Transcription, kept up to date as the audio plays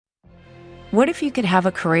What if you could have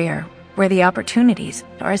a career where the opportunities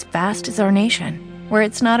are as vast as our nation, where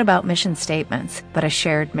it's not about mission statements, but a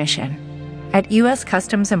shared mission? At U.S.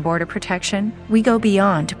 Customs and Border Protection, we go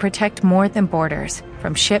beyond to protect more than borders.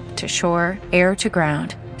 From ship to shore, air to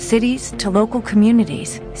ground, cities to local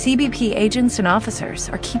communities, CBP agents and officers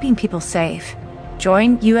are keeping people safe.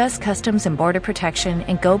 Join U.S. Customs and Border Protection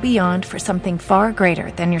and go beyond for something far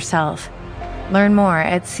greater than yourself. Learn more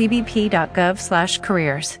at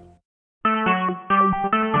cbp.gov/careers.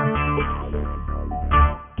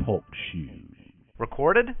 Talk shoes.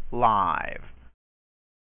 Recorded live.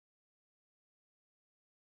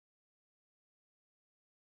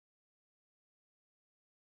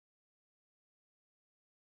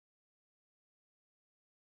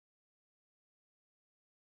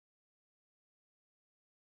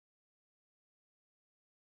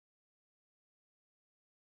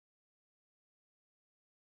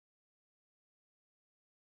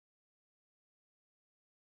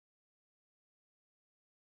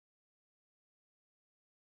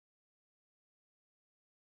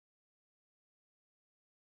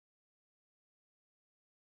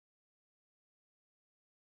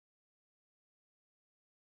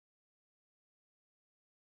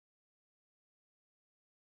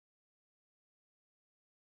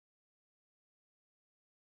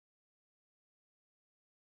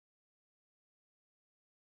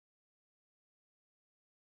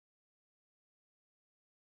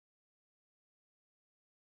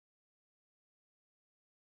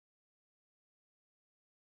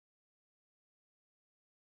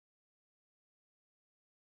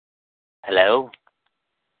 Hello?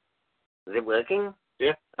 Is it working?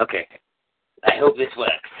 Yeah. Okay. I hope this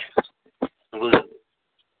works. We're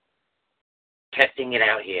testing it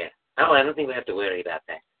out here. Oh, I don't think we have to worry about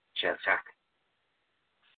that. Shell shock.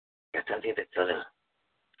 Got something that's a little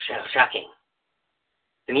shell shocking.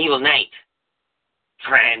 It's an evil night,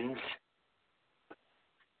 friends.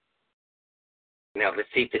 Now, let's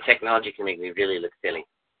see if the technology can make me really look silly.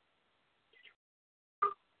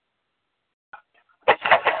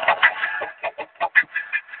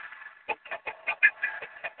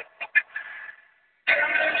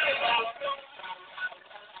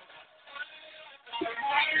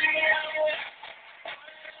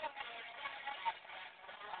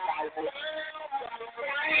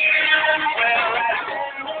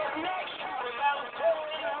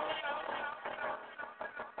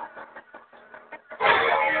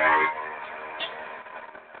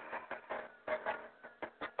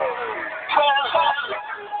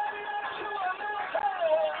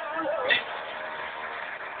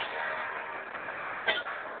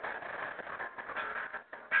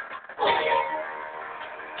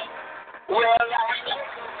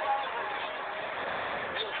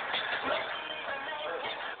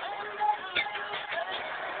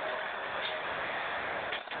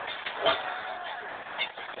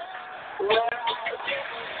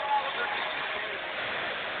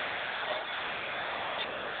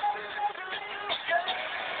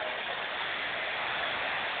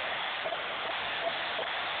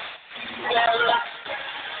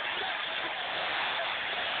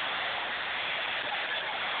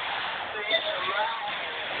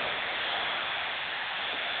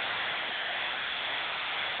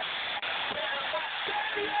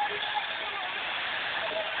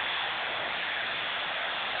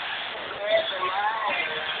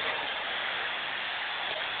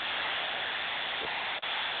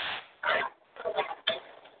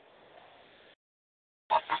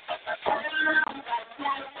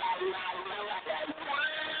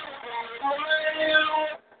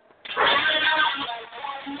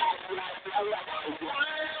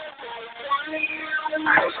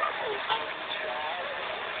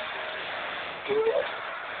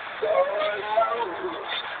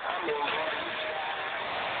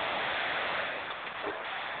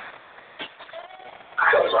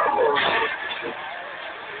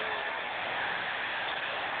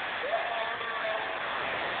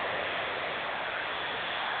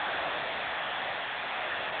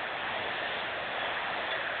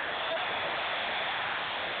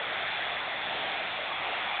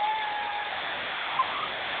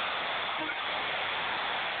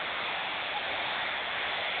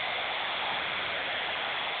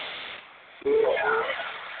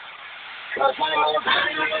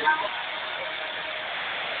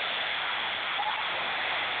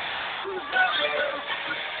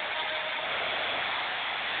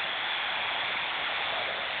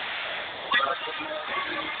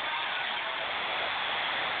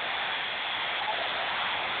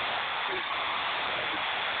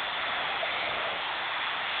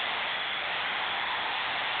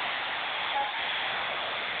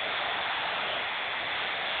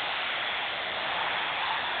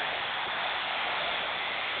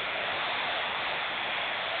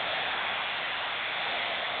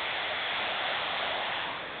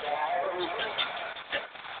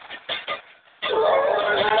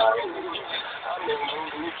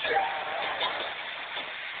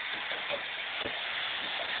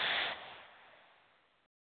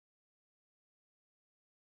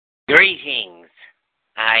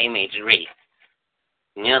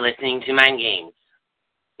 and you're listening to Mind Games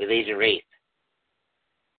with Agent Wraith.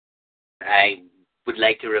 I would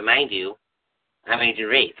like to remind you, I'm Agent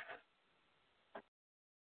Wraith.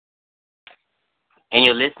 And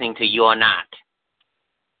you're listening to You're Not.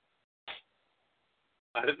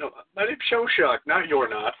 I didn't know. My name's Shell Shock, not You're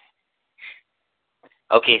Not.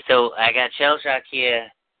 Okay, so I got Shell Shock here,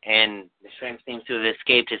 and the shrimp seems to have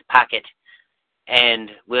escaped his pocket.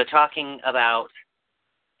 And we're talking about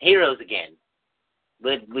heroes again.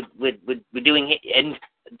 We're doing it, and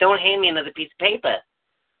don't hand me another piece of paper.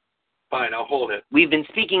 Fine, I'll hold it. We've been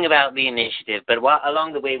speaking about the initiative, but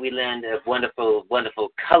along the way we learned a wonderful, wonderful,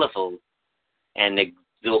 colorful, and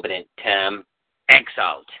exorbitant term,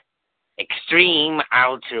 exalt, extreme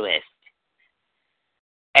altruist.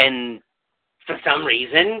 And for some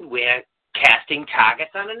reason, we're casting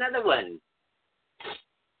targets on another one.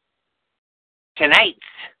 Tonight's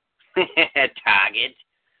target,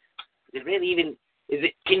 is it really even,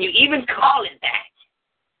 can you even call it that?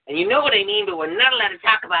 And you know what I mean, but we're not allowed to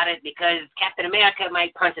talk about it because Captain America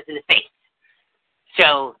might punch us in the face.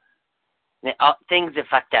 So, things are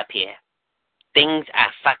fucked up here. Things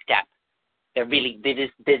are fucked up. They're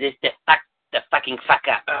just the fucking fuck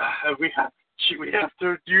up. We have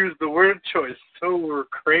to use the word choice, so we're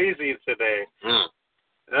crazy today.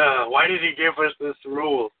 Why did he give us this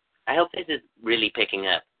rule? I hope this is really picking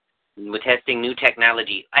up. We're testing new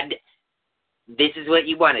technology. This is what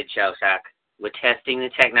you wanted, Shell Shock. We're testing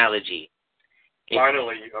the technology.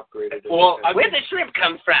 Finally, you upgraded it. Well, where'd the shrimp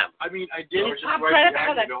come from? I mean, I did. It popped right up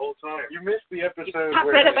out of that. The whole time. You missed the episode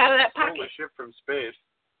where right up out of that stole pocket. the ship from space.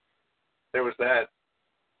 There was that.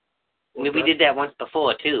 We did that once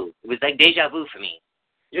before, too. It was like deja vu for me.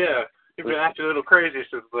 Yeah, you've been acting a little crazy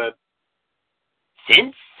since then.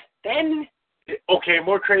 Since then? Okay,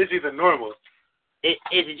 more crazy than normal. Is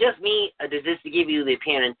it just me, or does this give you the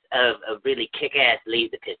appearance of a really kick-ass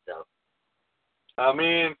laser pistol? I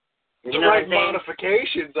mean, you the know right what I'm saying?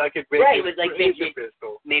 modifications I could make right, it with like laser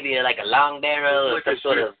pistol. Maybe like a long barrel or some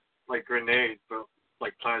sort of... Like grenades,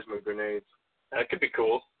 like plasma grenades. That could be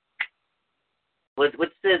cool. What's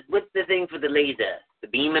the thing for the laser? The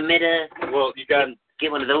beam emitter? Well, you got...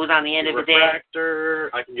 Get one of those on the end of the day?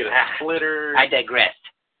 Refractor, I can get a splitter. I digress.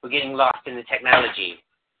 We're getting lost in the technology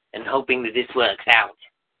and hoping that this works out.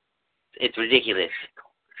 It's ridiculous.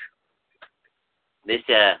 This,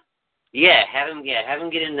 have him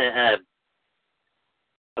get in the,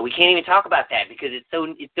 we can't even talk about that because it's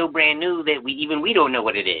so brand new that we don't know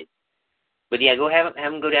what it is. But yeah, go have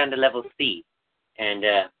him go down to level C and,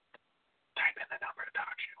 type in the number to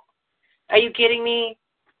talk to you. Are you kidding me?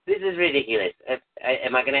 This is ridiculous.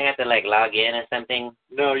 Am I gonna have to log in or something?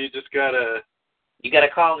 No, you just gotta... You gotta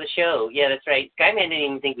call the show. Yeah, that's right. Skyman didn't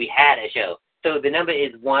even think we had a show. So the number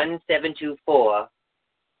is 1724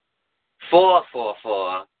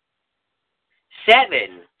 444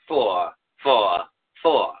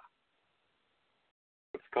 7444.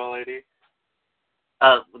 What's the call ID?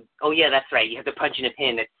 Oh yeah, that's right. You have to punch in a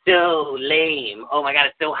pin. That's so lame. Oh my god,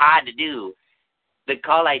 it's so hard to do. The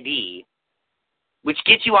call ID, which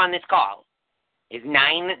gets you on this call, is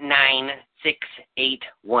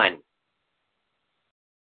 99681.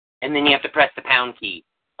 And then you have to press the pound key.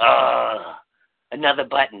 Another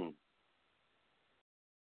button.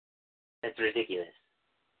 That's ridiculous.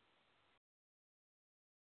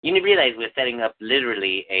 You realize we're setting up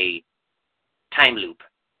literally a time loop.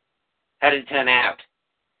 How did it turn out?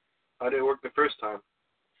 How did it work the first time?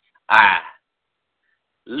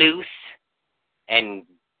 Loose and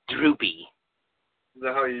droopy. Is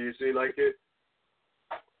that how you usually like it?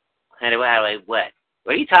 What?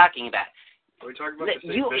 What are you talking about? Are we talking about the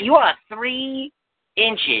same thing? You are 3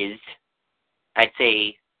 inches, I'd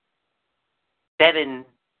say 7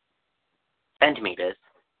 centimeters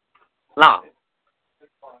long.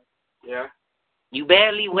 Yeah? You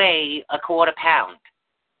barely weigh a quarter pound.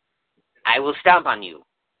 I will stomp on you,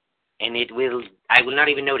 and I will not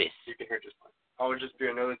even notice. You can hear just fine. I would just be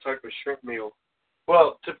another type of shrimp meal.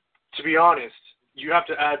 Well, to be honest, you have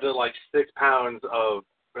to add the 6 pounds of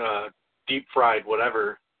deep fried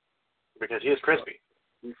whatever, because he is crispy.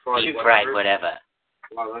 Deep fried whatever.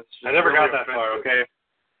 Wow, I never got that far, okay?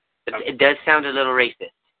 It does sound a little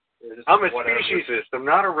racist. I'm a speciesist. I'm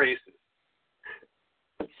not a racist.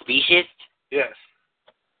 Speciest? Yes.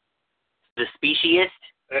 The speciest?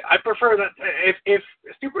 I prefer that. If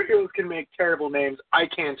superheroes can make terrible names, I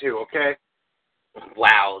can too, okay?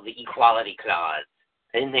 Wow, the equality clause.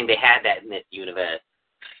 I didn't think they had that in this universe.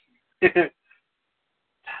 That'll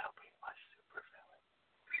be my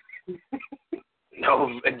supervillain. No,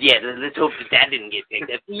 yeah, let's hope that didn't get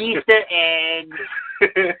picked up. Easter eggs.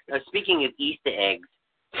 Speaking of Easter eggs,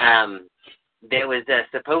 there was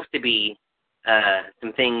supposed to be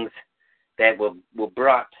some things that were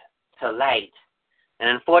brought to light, and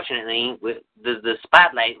unfortunately, the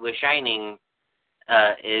spotlight we're shining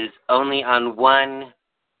is only on one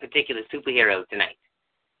particular superhero tonight,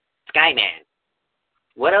 Skyman.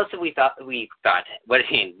 What else have we thought? We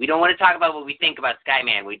don't want to talk about what we think about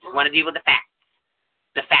Skyman. We just want to deal with the facts.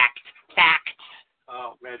 The facts.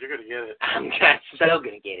 Oh man, you're gonna get it. I'm so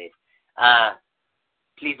gonna get it.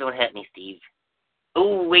 Please don't hurt me, Steve.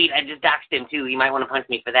 Oh wait, I just doxed him too. He might want to punch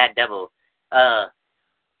me for that double.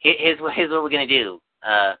 Here's what we're gonna do.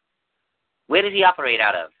 Where does he operate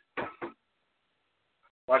out of?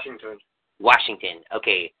 Washington.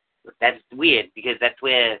 Okay, that's weird because that's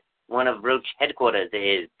where one of Roach headquarters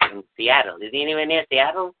is in Seattle. Is he anywhere near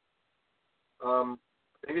Seattle? I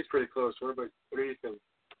think he's pretty close. What do you think?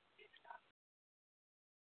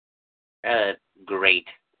 Great.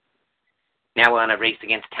 Now we're on a race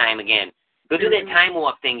against time again. Go do that time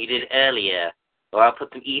warp thing you did earlier, or I'll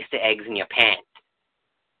put some Easter eggs in your pants.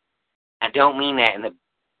 I don't mean that in a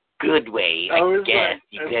good way, I guess,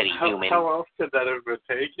 you dirty human. How else could that have been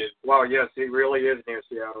taken? Wow, yes, he really is near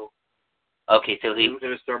Seattle. Okay, so he...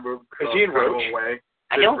 In a suburb. Is he in Roach?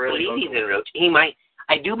 I don't believe he's in Roach. He might...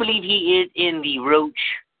 I do believe he is in the Roach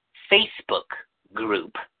Facebook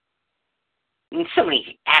group. And so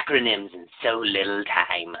many acronyms in so little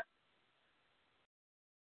time.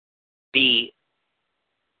 The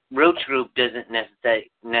Roach group doesn't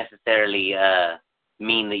necessarily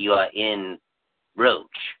mean that you are in Roach.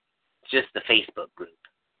 It's just the Facebook group.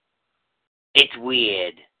 It's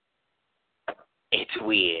weird.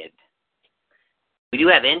 We do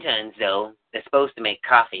have interns, though. They're supposed to make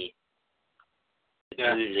coffee.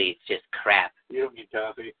 But usually it's just crap. You don't need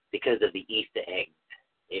coffee. Because of the Easter eggs,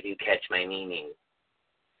 if you catch my meaning.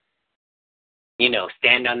 You know,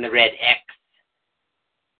 stand on the red X.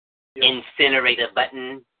 Yep. Incinerator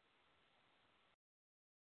button.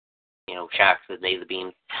 You know, sharks with laser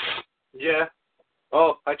beams. Yeah.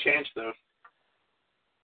 Oh, I changed those.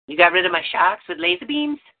 You got rid of my sharks with laser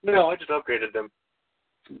beams? No, I just upgraded them.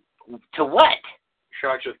 To what?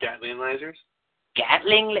 Sharks with Gatling lasers.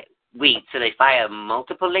 Wait, so they fire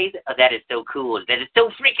multiple lasers? Oh, that is so cool. That is so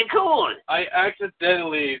freaking cool! They're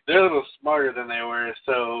a little smarter than they were,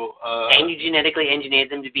 so... And you genetically engineered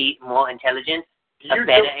them to be more intelligent? A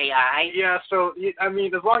better AI? Yeah, so, I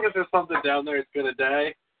mean, as long as there's something down there, it's gonna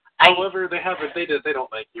die. However, they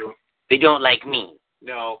don't like you. They don't like me?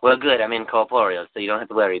 No. Well, good, I'm incorporeal, so you don't have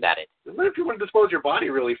to worry about it. What if you want to dispose your body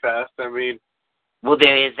really fast? I mean... Well,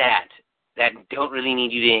 there is that. That don't really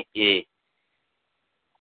need you to...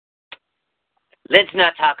 Let's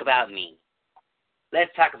not talk about me.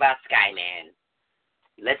 Let's talk about Skyman.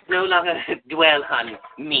 Let's no longer dwell on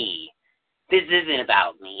me. This isn't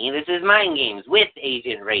about me. This is Mind Games with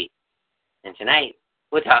Agent Wraith. And tonight,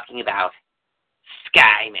 we're talking about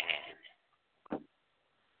Skyman.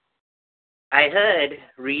 I heard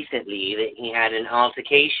recently that he had an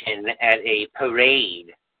altercation at a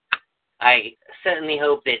parade. I certainly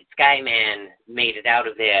hope that Skyman made it out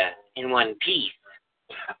of there in one piece.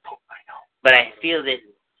 But I feel that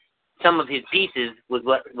some of his pieces was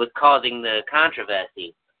what was causing the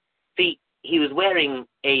controversy. See, he was wearing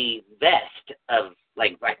a vest of,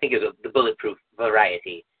 like, I think it was the bulletproof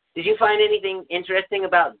variety. Did you find anything interesting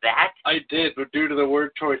about that? I did, but due to the word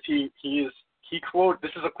choice, this is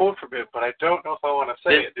a quote from him, but I don't know if I want to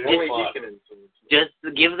say it. Just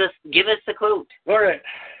give us the quote. All right,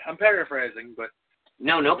 I'm paraphrasing, but...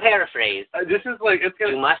 No paraphrase. This is like, it's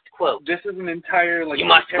gonna... You must quote. This is an entire, like... You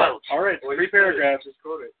must quote. All right, 3 paragraphs. Just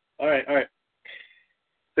quote it. All right.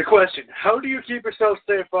 The question, how do you keep yourself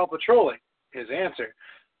safe while patrolling? His answer,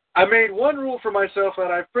 I made one rule for myself that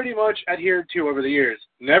I've pretty much adhered to over the years.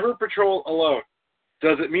 Never patrol alone.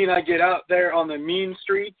 Does it mean I get out there on the mean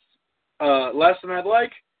streets less than I'd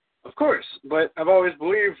like? Of course, but I've always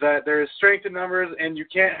believed that there is strength in numbers and you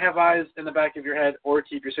can't have eyes in the back of your head or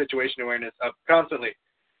keep your situation awareness up constantly.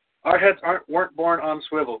 Our heads weren't born on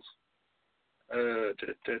swivels. Here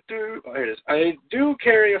it is. I do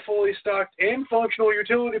carry a fully stocked and functional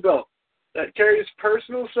utility belt that carries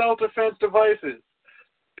personal self-defense devices,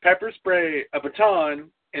 pepper spray, a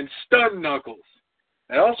baton, and stun knuckles.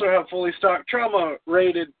 I also have fully stocked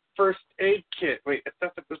trauma-rated first aid kit. Wait, I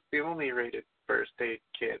thought that was the only rated first aid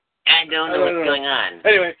kit. I don't know what's going on.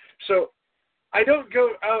 Anyway, so I don't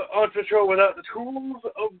go out on patrol without the tools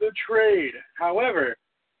of the trade. However,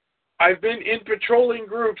 I've been in patrolling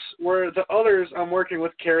groups where the others I'm working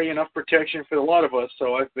with carry enough protection for a lot of us,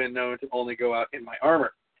 so I've been known to only go out in my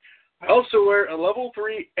armor. I also wear a level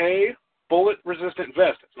 3A bullet-resistant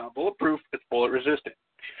vest. It's not bulletproof, it's bullet-resistant.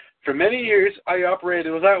 For many years, I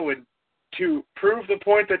operated without one, to prove the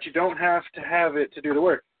point that you don't have to have it to do the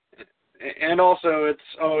work. And also, it's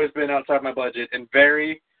always been outside my budget and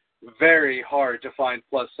very, very hard to find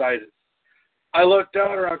plus sizes. I looked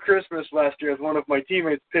out around Christmas last year as one of my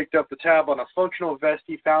teammates picked up the tab on a functional vest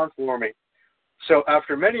he found for me. So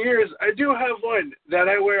after many years, I do have one that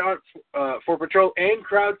I wear out for patrol and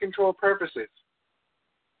crowd control purposes.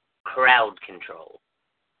 Crowd control.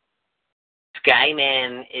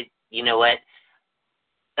 Skyman, you know what?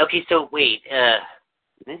 Okay, so wait,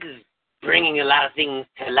 this is bringing a lot of things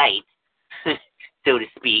to light, so to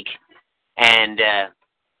speak, and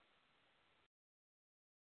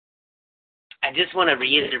I just want to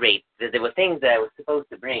reiterate that there were things that I was supposed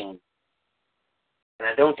to bring, and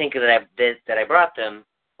I don't think that I brought them,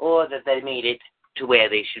 or that they made it to where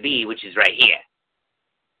they should be, which is right here.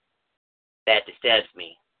 That disturbs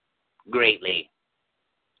me greatly.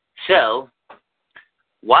 So,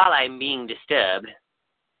 while I'm being disturbed,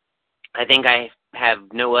 I think I have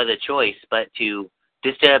no other choice but to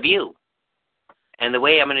disturb you. And the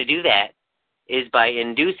way I'm going to do that is by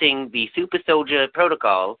inducing the super soldier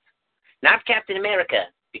protocols, not Captain America,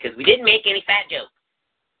 because we didn't make any fat jokes.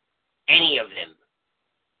 Any of them.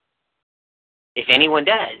 If anyone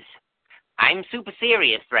does, I'm super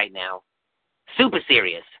serious right now. Super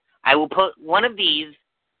serious. I will put one of these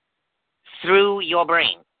through your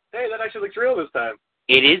brain. Hey, that actually looks real this time.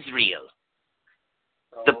 It is real.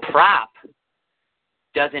 The prop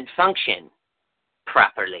doesn't function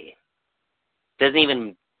properly. The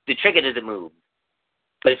trigger doesn't move.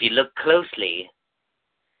 But if you look closely,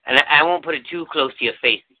 and I won't put it too close to your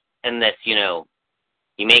face unless, you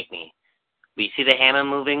make me. But you see the hammer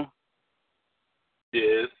moving?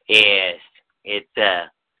 Yes. Yes.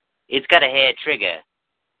 It's got a hair trigger.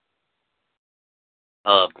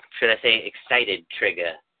 Should I say excited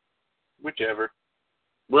trigger? Whichever.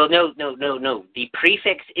 Well, no. The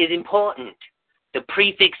prefix is important. The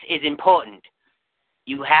prefix is important.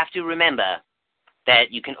 You have to remember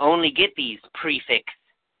that you can only get these prefixes.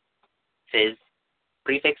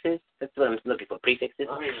 Prefixes? That's what I'm looking for, prefixes.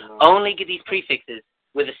 Only get these prefixes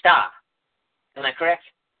with a star. Am I correct?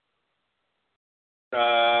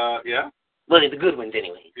 Yeah. Well, the good ones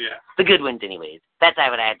anyways. Yeah. The good ones anyways. That's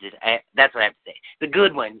what I have to say. The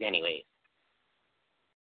good ones anyways.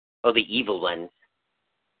 Or the evil ones.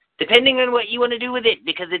 Depending on what you want to do with it,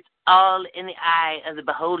 because it's all in the eye of the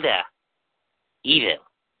beholder. Evil.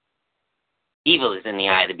 Evil is in the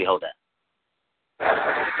eye of the beholder.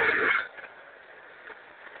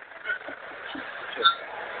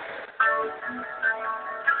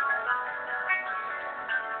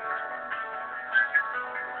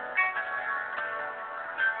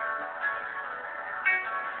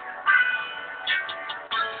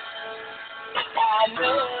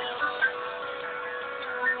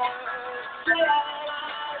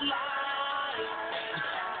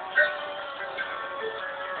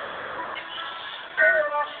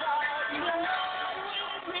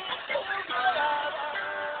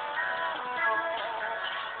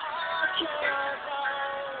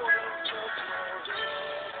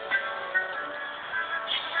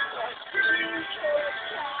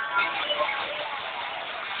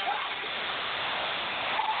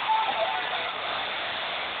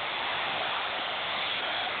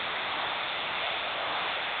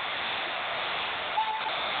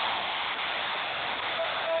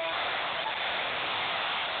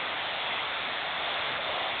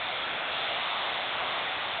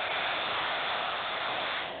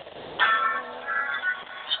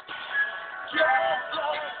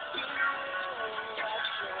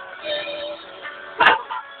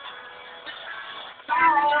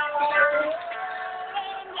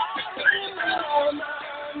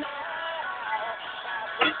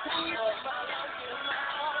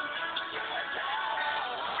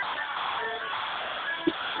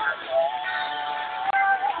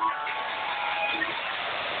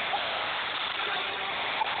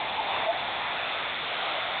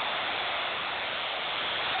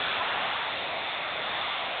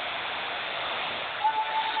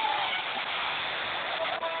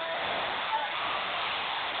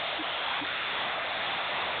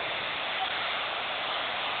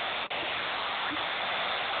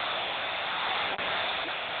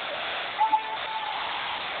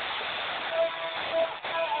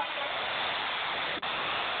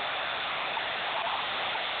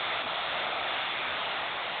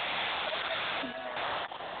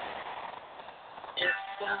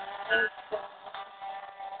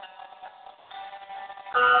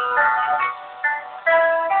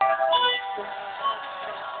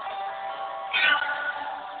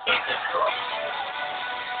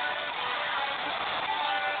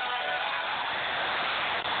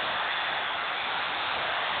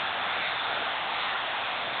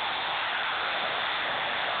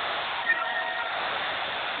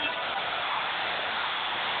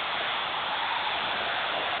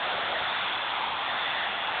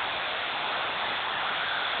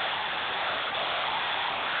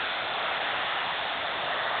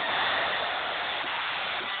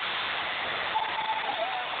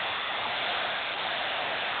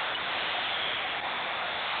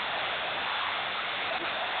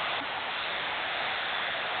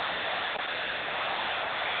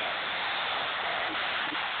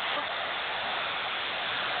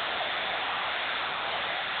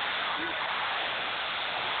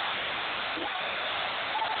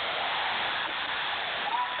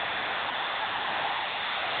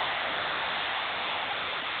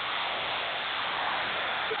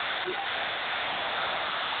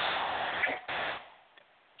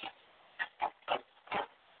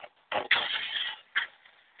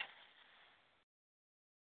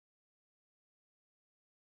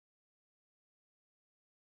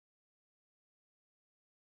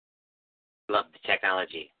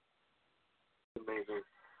 technology. Amazing.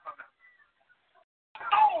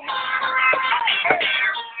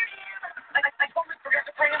 I totally forgot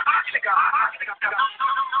to bring an octagon.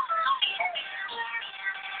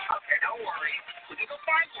 Okay, don't worry. We can go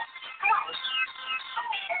find one. Come on.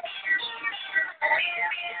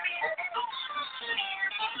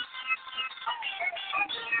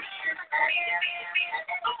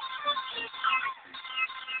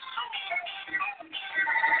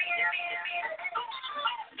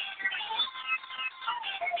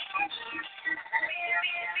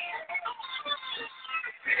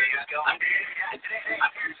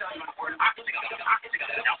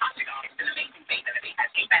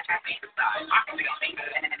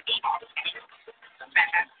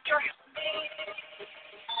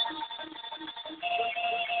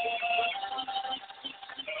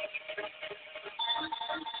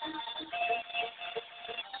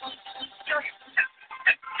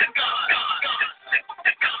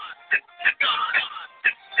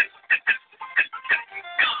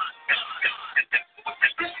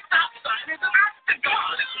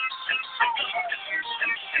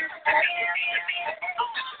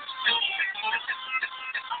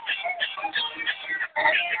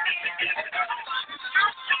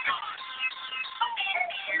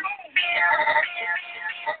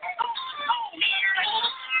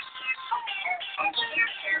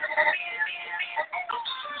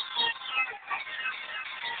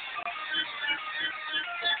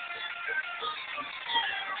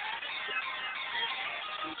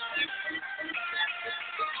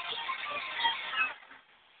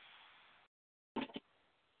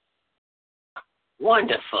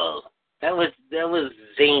 Wonderful. That was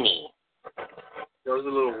zany. That was a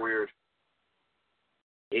little weird.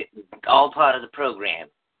 All part of the program.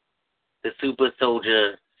 The Super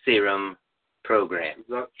Soldier Serum program. Does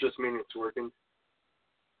that just mean it's working?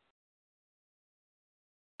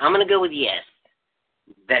 I'm going to go with yes.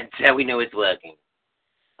 That's how we know it's working.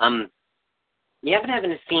 You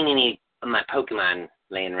haven't seen any of my Pokemon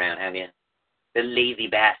laying around, have you? They're lazy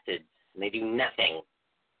bastards. And they do nothing.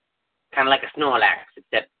 Kind of like a Snorlax,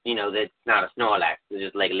 except, that's not a Snorlax. They're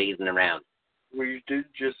just like lazing around. We did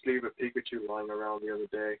just leave a Pikachu lying around the other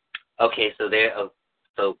day. Okay, so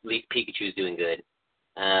at least Pikachu's doing good.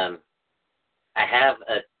 I have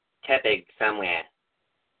a Tepig somewhere.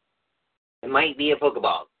 It might be a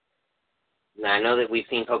Pokeball. Now, I know that we've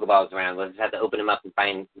seen Pokeballs around. We'll just have to open them up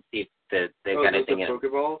and see if they've got anything in them.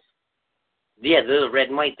 Pokeballs? Yeah, the little red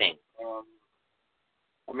and white thing.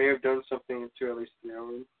 I may have done something to at least the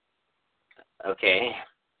oven. Okay.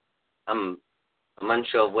 I'm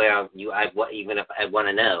unsure of where even if I want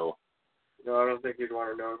to know. No, I don't think you'd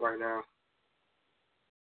want to know it right now.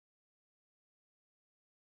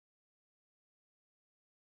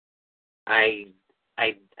 I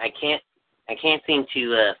can't seem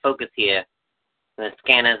to focus here. The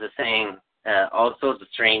scanners are saying all sorts of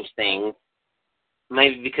strange things.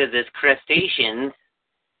 Maybe because there's crustaceans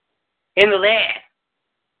in the lair.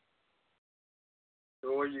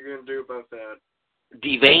 So what are you going to do about that?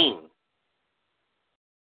 Devein.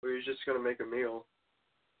 Well, you're just going to make a meal.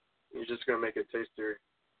 You're just going to make it tastier.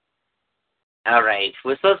 All right.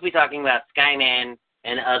 We're supposed to be talking about Skyman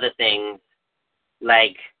and other things.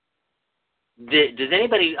 Like, does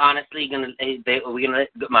anybody honestly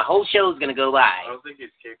my whole show's going to go by. I don't think he's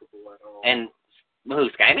capable at all. And who,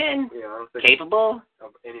 Skyman? Yeah, I don't think capable?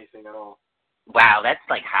 Of anything at all. Wow, that's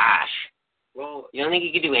like harsh. Well, you don't think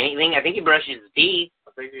he could do anything? I think he brushes his teeth.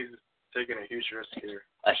 I think he's taking a huge risk here.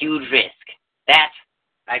 A huge risk. That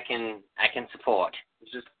I can support.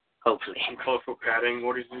 It's just hopefully. Some colorful padding.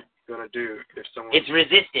 What is he gonna do if someone? It's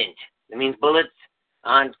resistant. It means bullets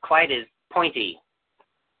aren't quite as pointy.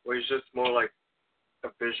 Well, he's just more like a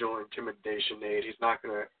visual intimidation aid. He's not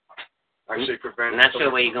gonna actually prevent. I'm not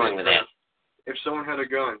sure where you're going with that. If someone had a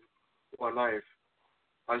gun or a knife,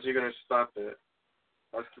 how's he gonna stop it?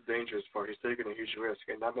 That's the dangerous part. He's taking a huge risk,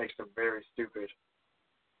 and that makes him very stupid.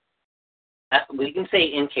 We can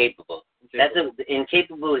say incapable.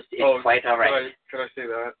 Incapable is quite all right. Can I say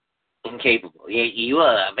that? Incapable. You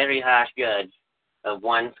are a very harsh judge of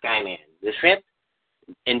one Skyman. The shrimp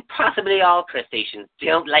and possibly all crustaceans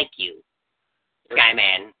don't like you,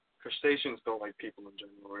 Skyman. Crustaceans don't like people in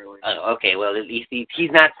general, really. Oh, okay. Well, at least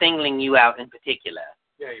he's not singling you out in particular.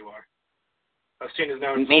 Yeah, you are. I've seen his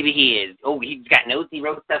notes. Maybe he is. Oh, he's got notes. He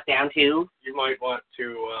wrote stuff down, too. You might want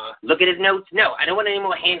to... Look at his notes. No, I don't want any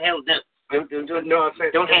more handheld notes. Don't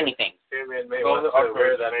hand me things.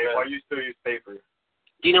 Why you still use paper?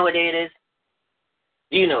 Do you know what day it is?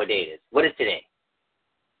 Do you know what day it is? What is today?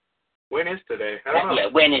 When is today? I don't know. Yeah,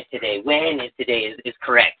 when is today? When is today is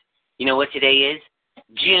correct. You know what today is?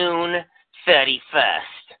 June 31st.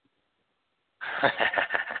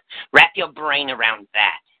 Wrap your brain around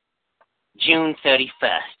that. June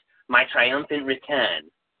 31st, my triumphant return.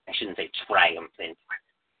 I shouldn't say triumphant.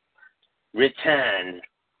 Return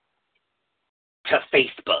to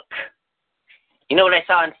Facebook. You know what I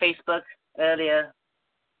saw on Facebook earlier?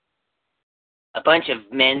 A bunch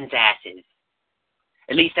of men's asses.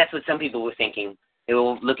 At least that's what some people were thinking. They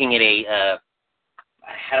were looking at a,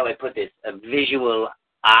 how do I put this, a visual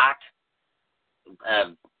art,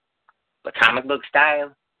 a comic book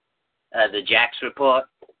style, the Jax Report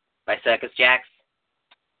by Circus Jax.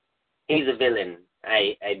 He's a villain.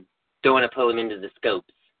 I don't want to pull him into the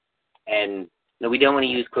scopes. And no, we don't want to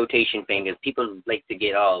use quotation fingers. People like to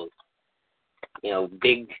get all,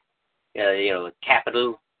 big,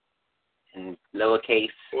 capital and lowercase.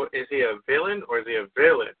 Well, is he a villain or is he a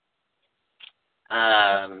villain?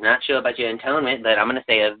 I'm not sure about your intonement, but I'm going to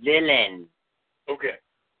say a villain. Okay.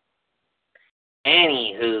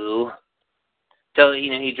 Anywho, so,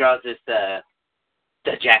 he draws this, the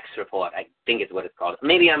Jax Report, I think is what it's called.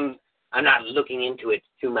 Maybe I'm not looking into it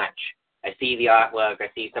too much. I see the artwork, I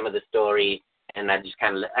see some of the story, and I just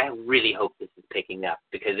I really hope this is picking up,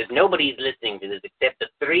 because if nobody's listening to this except the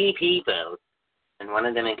 3 people, and one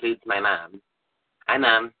of them includes my mom. Hi,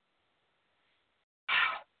 Mom.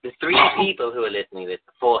 The 3 people who are listening to this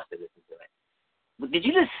are forced to listen to it. Did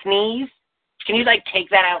you just sneeze? Can you, take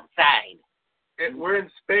that outside? We're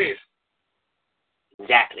in space.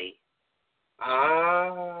 Exactly.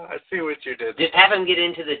 I see what you did. Just have him get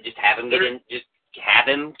into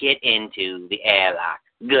the airlock.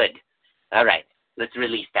 Good. All right. Let's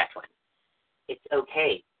release that one. It's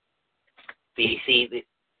okay. So you see,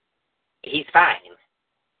 he's fine.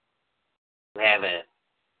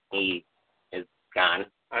 He is gone.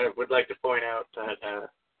 I would like to point out that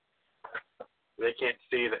they can't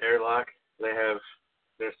see the airlock. They have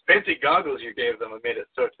there's fancy goggles you gave them and made it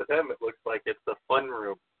so to them it looks like it's the fun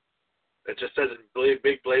room. It just says in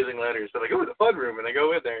big blazing letters. They're like, oh, the fun room, and they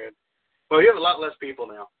go in there. And, well, you have a lot less people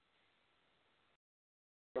now.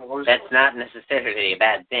 That's not necessarily a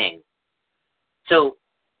bad thing. So,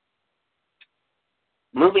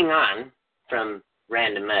 moving on from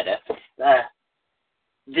random murder,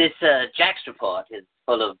 this Jax Report is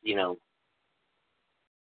full of,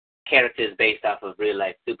 characters based off of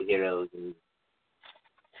real-life superheroes and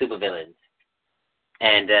supervillains.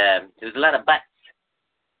 And there's a lot of butts.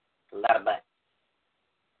 A lot of butts.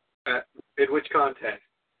 In which context?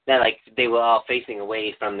 They were all facing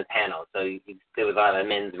away from the panel, so there was a lot of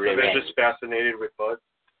men's rear They're end. just fascinated with butts?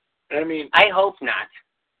 I mean... I hope not.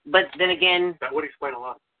 But then again... That would explain a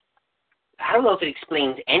lot. I don't know if it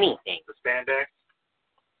explains anything. The spandex?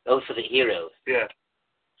 Oh, for the heroes. Yeah.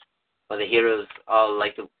 Well, the heroes all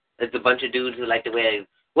it's a bunch of dudes who like to wear...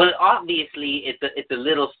 Well, obviously, it's a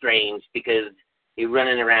little strange because you're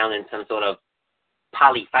running around in some sort of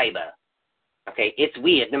polyfiber. Okay, it's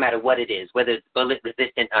weird no matter what it is, whether it's bullet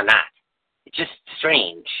resistant or not. It's just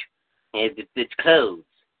strange. It's clothes.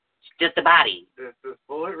 It's just a body. Does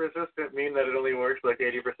bullet resistant mean that it only works 80%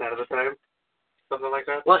 of the time? Something like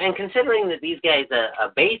that? Well, and considering that these guys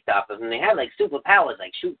are based off of them, they have superpowers,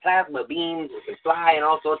 shoot plasma beams, can fly, and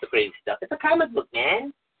all sorts of crazy stuff. It's a comic book,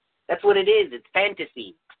 man. That's what it is. It's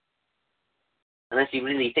fantasy. Unless you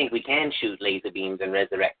really think we can shoot laser beams and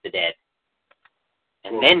resurrect the dead.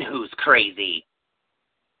 And then who's crazy?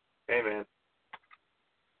 Hey, man.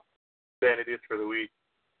 Sanity is for the weak.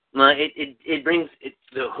 Well, it brings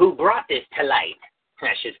who brought this to light.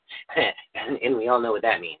 And we all know what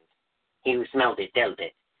that means. He who smelt it dealt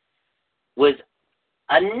it. Was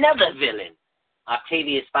another villain,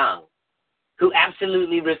 Octavius Fong, who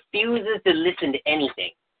absolutely refuses to listen to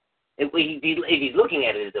anything. If he's looking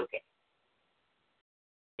at it, it's okay.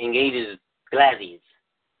 Engages Glazies.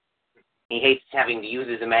 He hates having to use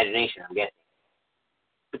his imagination, I'm guessing.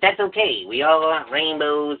 But that's okay. We all want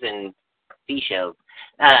rainbows and seashells.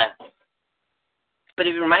 But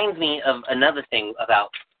it reminds me of another thing about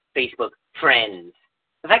Facebook friends.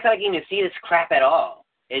 The fact that I can even see this crap at all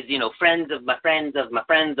is, friends of my friends of my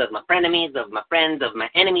friends of my frenemies of my friends of my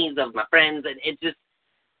enemies of my friends. It's just,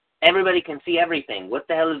 everybody can see everything. What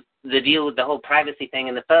the hell is the deal with the whole privacy thing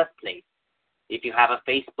in the first place? If you have a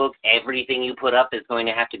Facebook, everything you put up is going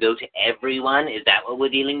to have to go to everyone? Is that what we're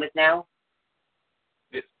dealing with now?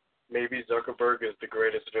 Maybe Zuckerberg is the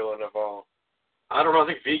greatest villain of all. I don't know. I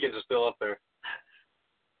think vegans are still up there.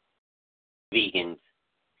 Vegans.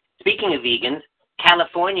 Speaking of vegans,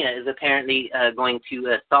 California is apparently going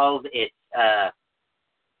to solve its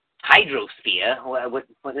hydrosphere. What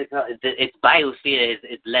is it called? Its biosphere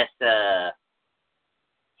is less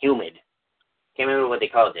humid. Can't remember what they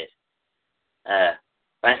called it.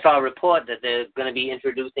 I saw a report that they're going to be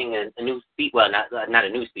introducing a new species. Well, not a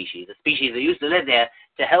new species. A species that used to live there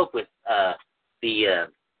to help with the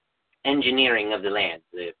engineering of the land.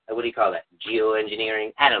 What do you call that?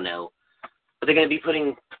 Geoengineering? I don't know. But they're going to be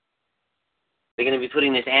putting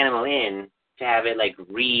this animal in to have it like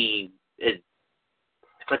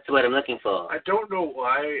what's the word I'm looking for? I don't know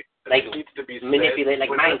why like it needs to be manipulate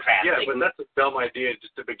like Minecraft. Yeah, like, but that's a dumb idea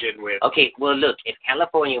just to begin with. Okay, well look, if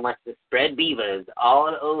California wants to spread beavers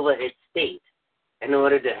all over its state in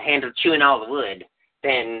order to handle chewing all the wood,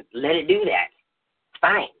 then let it do that.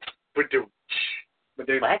 Fine. But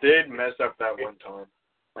they did mess up that one time.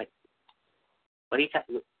 What are you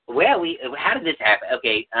talking? Where are we? How did this happen?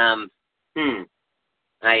 Okay. I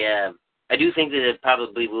do think that it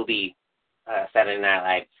probably will be Saturday Night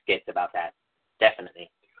Live skits about that. Definitely.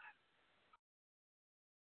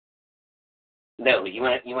 No, you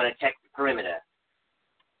want to check the perimeter.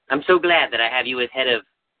 I'm so glad that I have you as head of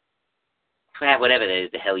whatever it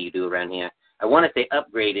is the hell you do around here. I want to say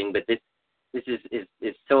upgrading, but this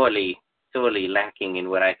is sorely lacking in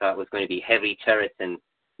what I thought was going to be heavy turrets and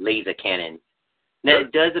laser cannons. Now,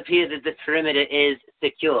 it does appear that the perimeter is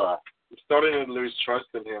secure. I'm starting to lose trust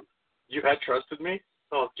in him. You had trusted me?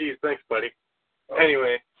 Oh, geez, thanks, buddy.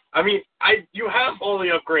 Anyway, I mean, you have all the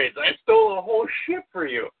upgrades. I stole a whole ship for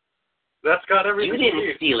you. That's got everything. You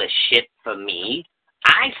didn't steal a ship from me.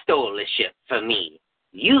 I stole a ship from me.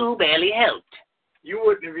 You barely helped. You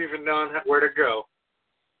wouldn't have even known where to go.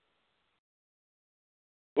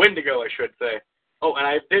 When to go, I should say. Oh, and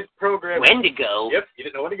I did program... When to go? Yep, you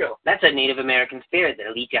didn't know when to go. That's a Native American spirit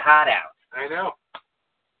that'll eat your heart out. I know.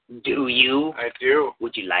 Do you? I do.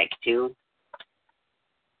 Would you like to?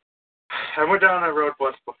 I went down that road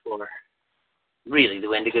once before. Really? The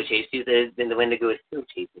Wendigo chased you? Then the Wendigo is still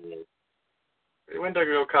chasing you. The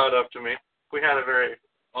Wendigo caught up to me. We had a very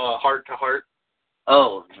heart-to-heart.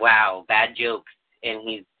 Oh, wow. Bad jokes. And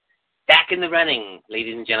he's back in the running,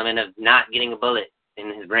 ladies and gentlemen, of not getting a bullet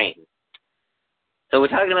in his brain. So we're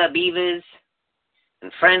talking about beavers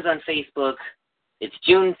and friends on Facebook. It's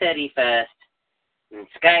June 31st, and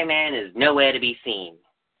Skyman is nowhere to be seen.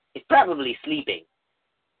 He's probably sleeping.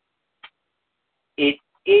 It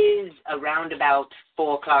is around about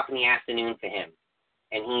 4 o'clock in the afternoon for him,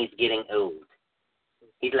 and he's getting old.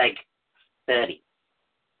 He's like 30.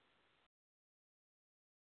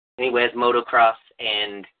 And he wears motocross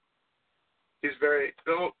and he's very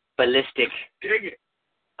ballistic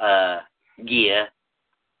gear.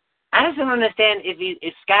 I just don't understand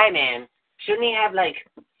if Skyman, shouldn't he have like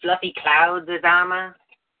fluffy clouds as armor?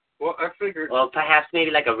 Well, I figured. Or perhaps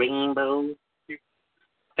maybe like a rainbow.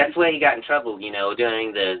 That's where he got in trouble,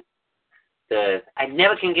 during the I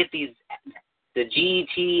never can get these, the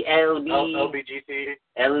GTLB, LBGT,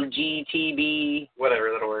 LGTB,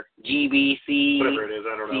 whatever, that'll work. GBC, whatever it is,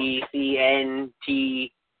 I don't know.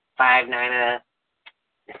 CCNT59.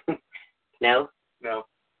 No? No.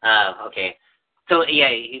 Oh, okay. So, yeah,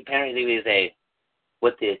 apparently there was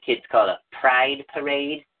what the kids call a pride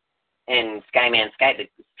parade, and Skyman scared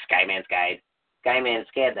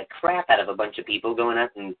the crap out of a bunch of people going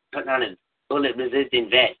up and putting on his bullet-resistant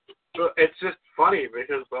vest. Well, it's just funny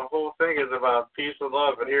because the whole thing is about peace and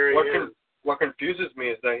love, and here he is. What confuses me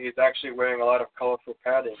is that he's actually wearing a lot of colorful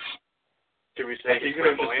padding. Can we say he's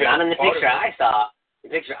going to just not in the picture I saw. The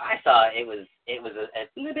picture I saw, it was a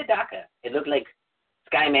little bit darker. It looked like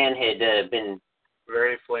Skyman had been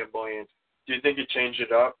very flamboyant. Do you think he changed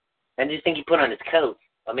it up? I just think he put on his coat,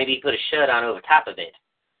 or maybe he put a shirt on over top of it,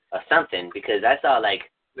 or something. Because I saw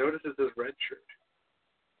notice it's his red shirt.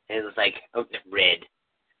 It was like red.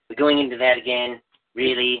 We're going into that again?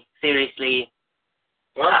 Really? Seriously?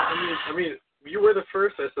 Well, I mean, you were the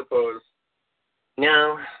first, I suppose.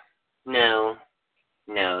 No.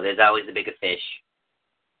 There's always a bigger fish.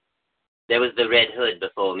 There was the Red Hood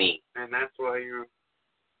before me. And that's why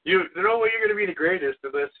there's no way you're going to be the greatest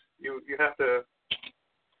unless you have to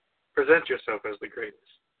present yourself as the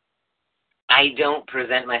greatest. I don't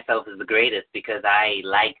present myself as the greatest because I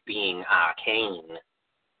like being arcane.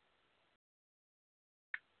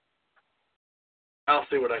 I'll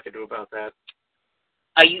see what I can do about that.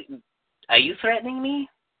 Are you threatening me?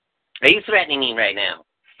 Are you threatening me right now?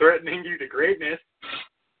 Threatening you to greatness.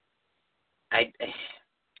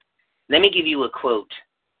 Let me give you a quote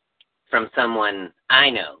from someone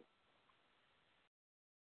I know.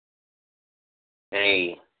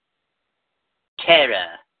 A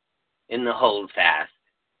terror in the holdfast.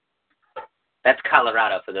 That's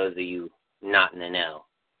Colorado for those of you not in the know.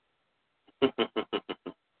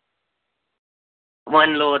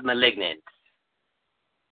 One Lord Malignant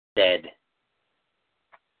said,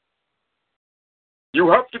 "You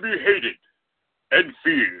have to be hated and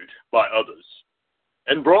feared by others,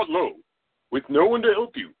 and brought low, with no one to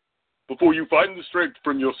help you, before you find the strength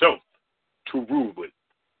from yourself to rule with.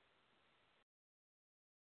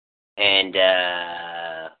 And,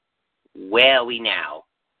 where are we now?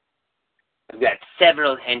 We've got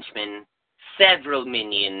several henchmen, several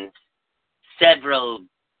minions, several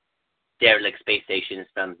derelict space stations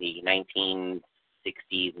from the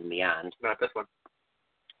 1960s and beyond. Not this one.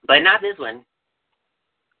 But not this one.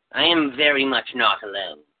 I am very much not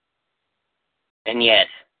alone. And yet,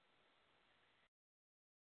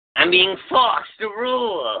 I'm being forced to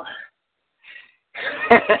rule.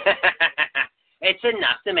 It's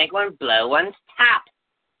enough to make one blow one's top.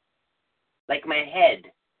 Like my head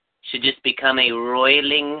should just become a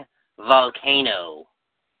roiling volcano.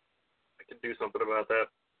 I can do something about that.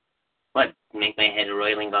 What, make my head a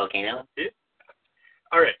roiling volcano? Yeah.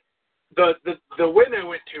 All right. The win I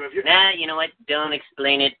went to, have you... Nah, you know what? Don't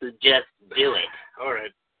explain it. Just do it. All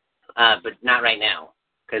right. But not right now,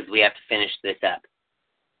 because we have to finish this up.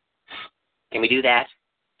 Can we do that?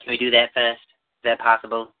 Can we do that first? Is that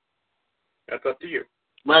possible? That's up to you.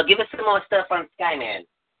 Well, give us some more stuff on Skyman.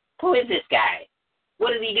 Who is this guy?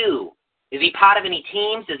 What does he do? Is he part of any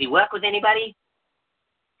teams? Does he work with anybody?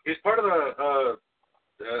 He's part of the,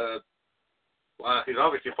 he's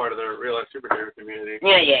obviously part of the real-life superhero community.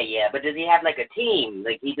 Yeah. But does he have, like, a team?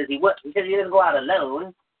 Like, does he work? Because he doesn't go out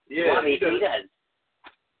alone. Yeah, obviously he does.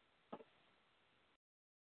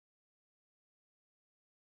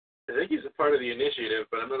 I think he's a part of the initiative,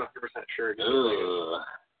 but I'm not 100% sure. Ooh.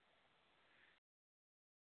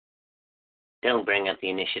 Don't bring up the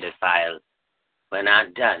initiative files. We're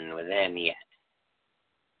not done with them yet.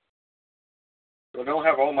 I don't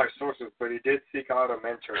have all my sources, but he did seek out a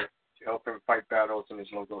mentor to help him fight battles in his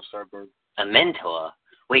local suburb. A mentor?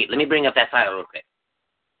 Wait, let me bring up that file real quick.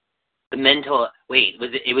 The mentor, wait,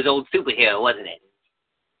 it was old superhero, wasn't it?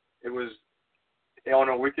 It was on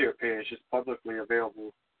a wiki page, it's publicly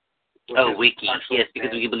available. Oh, wiki, yes,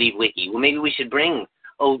 because we can believe wiki. Well, maybe we should bring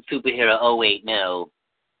old superhero. Oh, wait, no.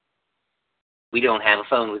 We don't have a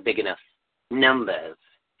phone with big enough numbers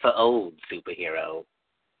for old superhero.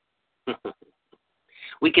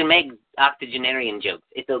 We can make octogenarian jokes.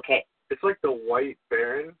 It's okay. It's like the White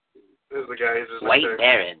Baron. This is the guy who's White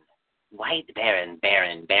Baron. White Baron.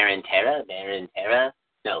 Baron Terra?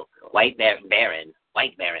 No, White Baron.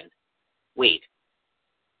 White Baron. Wait.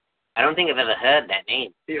 I don't think I've ever heard that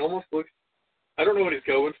name. He almost looks... I don't know what he's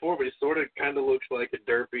going for, but he sort of kind of looks like a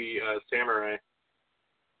derpy samurai.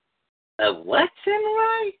 A what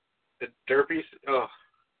samurai? A derpy... Oh.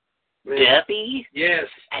 Man. Derpy? Yes.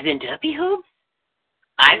 As in derpy hooves?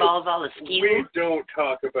 Eyeballs all askew? We don't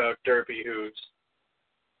talk about derpy hooves.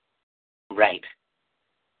 Right.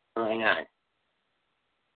 Well, hang on.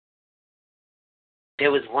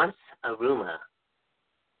 There was once a rumor,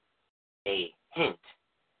 a hint,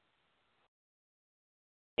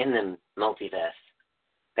 in the multiverse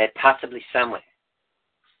that possibly somewhere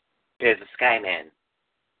there's a Skyman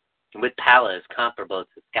with powers comparable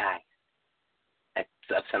to Sky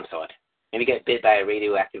of some sort. Maybe get bit by a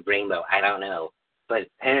radioactive rainbow, I don't know. But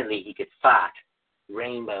apparently he could fart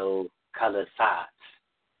rainbow-colored farts,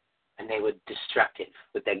 and they were destructive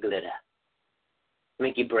with their glitter.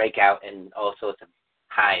 Make you break out in all sorts of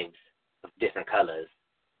hives of different colors.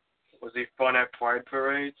 Was he fun at pride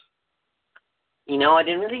parades? You know, I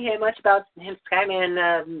didn't really hear much about him,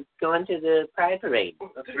 Skyman, going to the Pride Parade.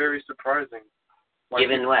 That's very surprising.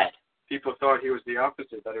 Given what? People thought he was the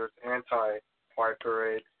opposite, that he was anti-pride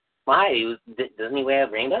parade. Why? Doesn't he wear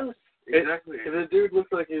rainbows? Exactly. The dude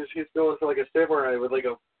looks like he's going for like a samurai with like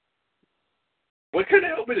a... What kind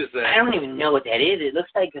of helmet is that? I don't even know what that is. It looks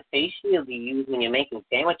like a face shield you use when you're making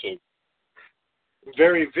sandwiches.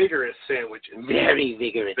 Very vigorous sandwiches. Very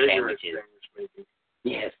vigorous sandwiches. Sandwich making.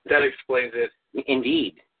 Yes. That explains it.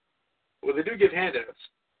 Indeed. Well, they do give handouts.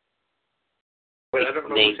 But I don't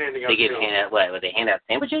know who's handing out. They give handout what? Would they hand out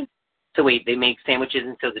sandwiches? So wait, they make sandwiches,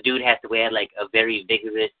 and so the dude has to wear like a very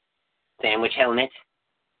vigorous sandwich helmet.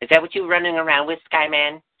 Is that what you're running around with,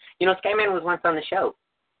 Skyman? You know, Skyman was once on the show.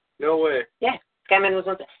 No way. Yeah, Skyman was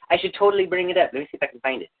once. I should totally bring it up. Let me see if I can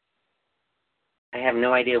find it. I have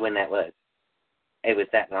no idea when that was. It was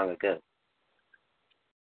that long ago.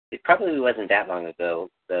 It probably wasn't that long ago,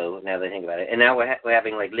 though, now that I think about it. And now we're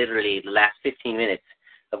having, like, literally the last 15 minutes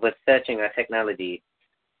of us searching our technology.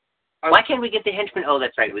 Why can't we get the henchman? Oh,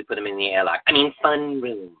 that's right. We put him in the airlock. I mean, fun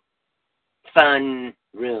room. Fun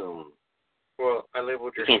room. Well, I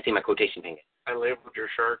labeled your... You can't see my quotation finger. I labeled your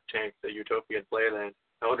Shark Tank the Utopian Playland.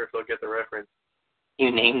 I wonder if they'll get the reference.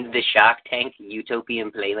 You named the Shark Tank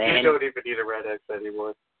Utopian Playland? You don't even need a red X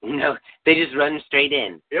anymore. No, they just run straight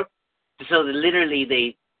in. Yep. So that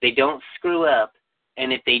literally they don't screw up,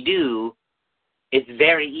 and if they do, it's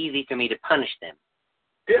very easy for me to punish them.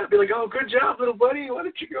 Yeah, be like, oh, good job, little buddy. Why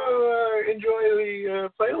don't you go enjoy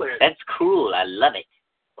the playland? That's cool. I love it.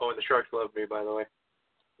 Oh, and the sharks love me, by the way.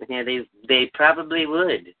 Yeah, they probably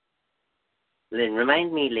would. Then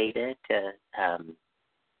remind me later to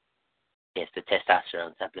yes, the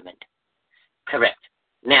testosterone supplement. Correct.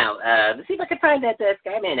 Now, let's see if I can find that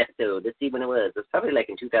Skyman episode. Let's see when it was. It was probably like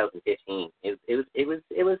in 2015. It was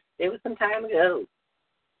some time ago.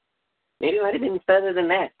 Maybe it might have been further than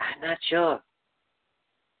that. I'm not sure.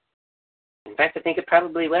 In fact, I think it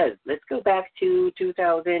probably was. Let's go back to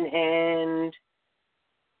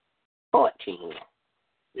 2014.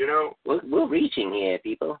 You know, We're reaching here,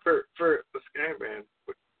 people. for the Skyman,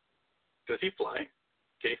 does he fly?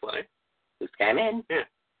 Can he fly? The Skyman? Yeah.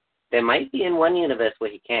 There might be in one universe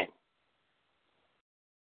where he can.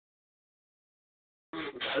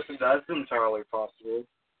 That's entirely possible.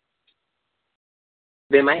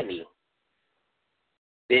 There might be.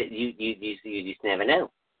 You just never know.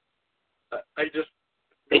 I just...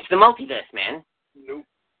 It's the multiverse, man. Nope.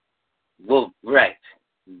 Well, right.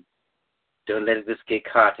 Don't let this get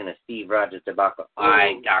caught in a Steve Rogers debacle.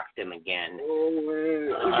 I doxed him again. Oh,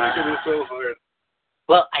 man. I'm making this so hard.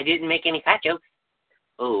 Well, I didn't make any fat jokes.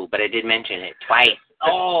 Oh, but I did mention it twice.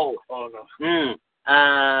 Oh. Oh, no.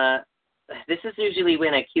 This is usually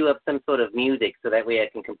when I cue up some sort of music so that way I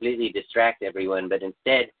can completely distract everyone, but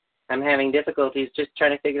instead I'm having difficulties just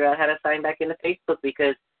trying to figure out how to sign back into Facebook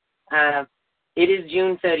because it is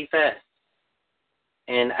June 31st,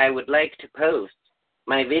 and I would like to post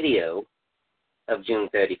my video of June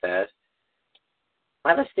 31st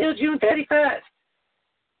while it's still June 31st.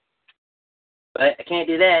 But I can't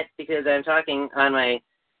do that because I'm talking on my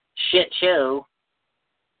shit show.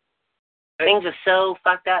 Things are so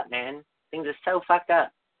fucked up, man. Things are so fucked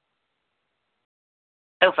up.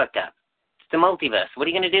 So fucked up. It's the multiverse. What are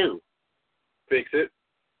you going to do? Fix it.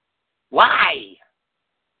 Why?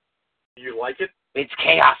 You like it? It's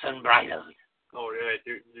chaos unbridled. Oh, yeah.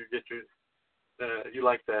 You get your... you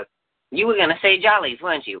like that. You were gonna say jollies,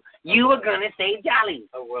 weren't you? You were gonna say jollies.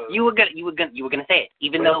 Oh, well. You were gonna say it,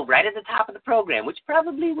 even though right at the top of the program, which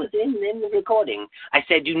probably was in the recording, I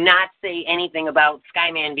said do not say anything about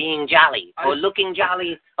Skyman being jolly or looking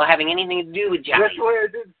jolly or having anything to do with jolly. That's why I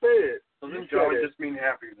didn't say it. Doesn't jolly just mean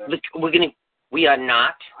happy, though? Look, we are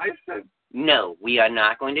not. I said... No, we are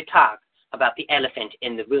not going to talk about the elephant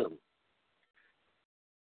in the room.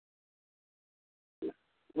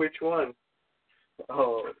 Which one?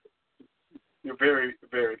 Oh, you're very,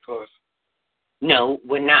 very close. No,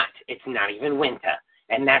 we're not. It's not even winter.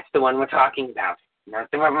 And that's the one we're talking about. Not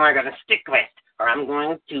the one we're going to stick with. Or I'm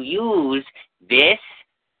going to use this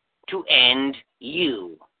to end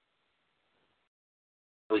you.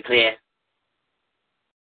 Are we clear?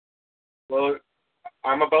 Well,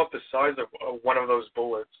 I'm about the size of one of those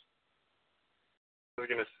bullets. I was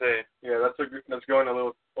going to say. Yeah, that's going a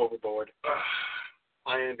little overboard.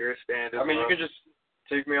 I understand. I mean, you could just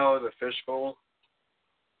take me out of the fishbowl.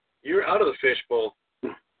 You're out of the fishbowl.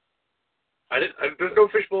 There's no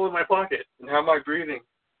fishbowl in my pocket. And how am I breathing?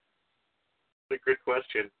 That's a good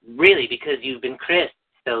question. Really, because you've been crisped,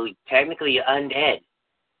 so technically you're undead.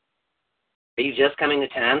 Are you just coming to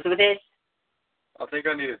terms with this? I think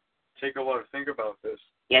I need to take a lot to think about this.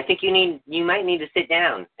 Yeah, I think you might need to sit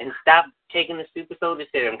down and stop taking the super soldier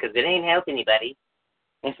serum because it ain't helping anybody.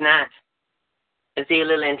 It's not. I see your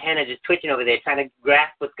little antenna just twitching over there trying to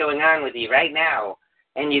grasp what's going on with you right now.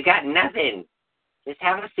 And you got nothing. Just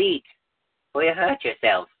have a seat. Or you hurt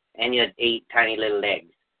yourself. And your 8 tiny little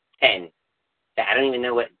legs. 10. I don't even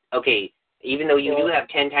know what... Okay, even though you do have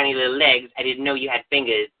 10 tiny little legs, I didn't know you had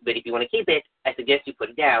fingers. But if you want to keep it, I suggest you put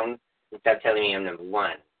it down and stop telling me I'm number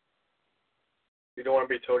 1. You don't want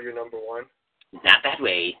to be told you're number 1? Not that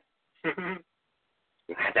way.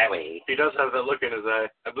 Not that way. He does have that look in his eye.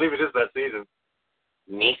 I believe it is that season.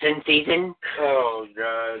 Mason season? Oh,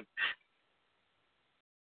 God.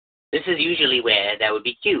 This is usually where that would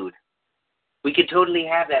be cued. We could totally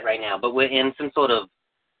have that right now, but we're in some sort of,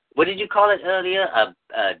 what did you call it earlier?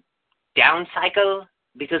 A down cycle?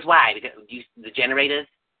 Because why? Because the generators?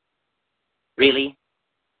 Really?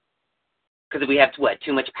 Because we have,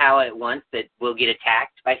 too much power at once that we'll get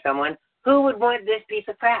attacked by someone? Who would want this piece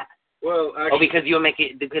of crap? Well, actually... Oh, because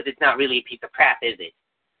it's not really a piece of crap, is it?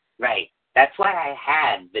 Right. That's why I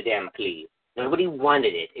had the damn Cleve. Nobody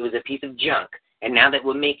wanted it. It was a piece of junk. And now that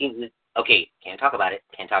we're making... Okay, can't talk about it.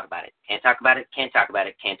 Can't talk about it. Can't talk about it. Can't talk about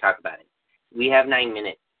it. Can't talk about it. We have 9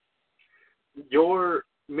 minutes. Your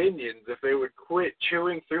minions, if they would quit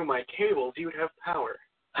chewing through my cables, you would have power.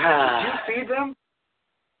 Did you feed them?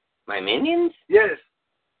 My minions? Yes,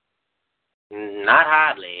 Not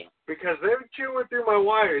hardly. because they're chewing through my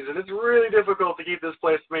wires, and it's really difficult to keep this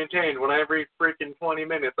place maintained when every freaking 20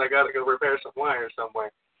 minutes I gotta go repair some wires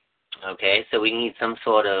somewhere. Okay, so we need some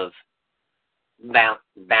sort of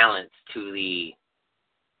balance to the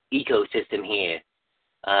ecosystem here.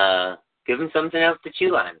 Give them something else to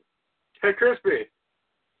chew on. Hey, Crispy.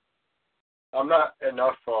 I'm not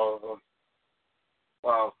enough for all of them.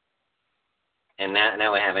 Wow. And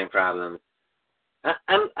now we're having problems.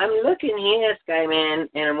 I'm looking here, Skyman,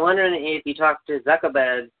 and I'm wondering if you talked to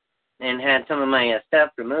Zuckerberg and had some of my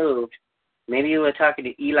stuff removed. Maybe you were talking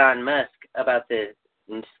to Elon Musk about the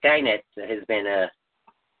Skynet that has been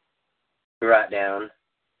brought down.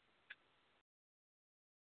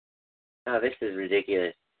 Oh, this is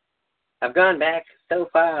ridiculous. I've gone back so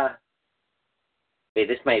far. Wait,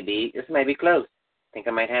 this might be close. I think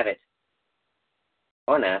I might have it.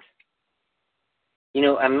 Or not. You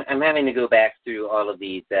know, I'm having to go back through all of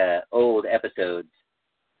these old episodes,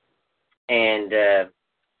 and I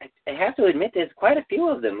have to admit there's quite a few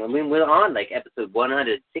of them. I mean, we're on like episode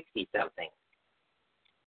 160 something.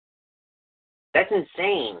 That's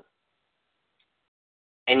insane.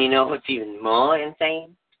 And you know what's even more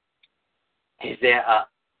insane? Is there are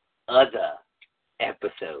other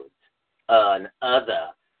episodes on other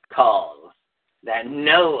calls that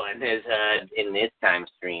no one has heard in this time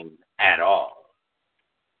stream at all.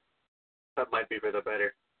 That might be for the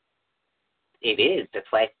better. It is. That's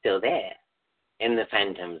why it's still there. In the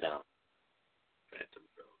Phantom Zone. Phantom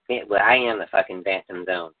Zone. Yeah, well, I am the fucking Phantom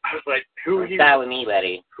Zone. I was like, who Start with me,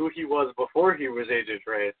 buddy. he was before he was Agent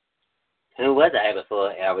Wraith. Who was I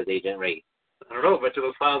before I was Agent Wraith? I don't know, but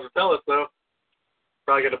those files will tell us, though.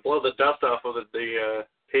 Probably going to blow the dust off of the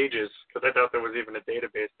pages, because I thought there was even a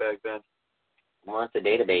database back then. What's the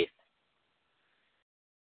database?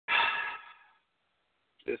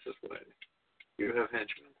 This is what you have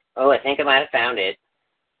henchmen. Oh, I think I might have found it.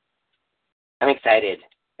 I'm excited.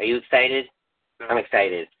 Are you excited? No. I'm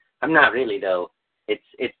excited. I'm not really, though.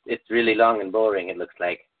 It's really long and boring, it looks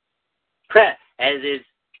like. As is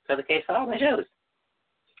for the case for all my shows.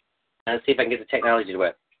 Let's see if I can get the technology to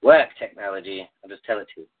work. Work, technology. I'll just tell it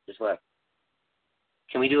to you. Just work.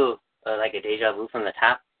 Can we do like a deja vu from the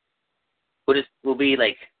top? We'll be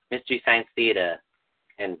like Mystery Science Theater,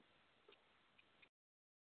 and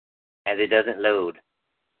as it doesn't load,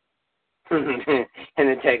 and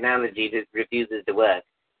the technology just refuses to work.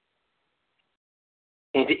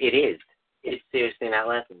 It is. It's seriously not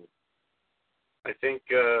working. I think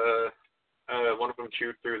one of them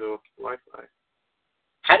chewed through the Wi-Fi.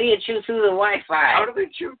 How do you chew through the Wi-Fi? How do they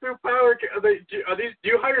chew through power? Do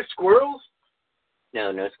you hire squirrels?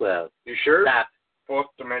 No squirrels. You sure? Stop. Fourth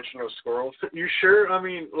dimensional squirrels. You sure? I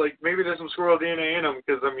mean, like, maybe there's some squirrel DNA in them,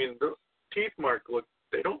 because, I mean, those teeth mark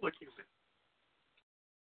they don't look human.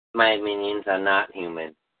 My minions are not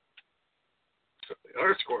human. So they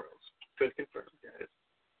are squirrels. Could confirm, guys.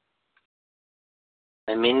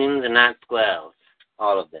 My minions are not squirrels.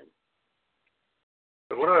 All of them.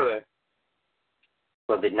 But what are they?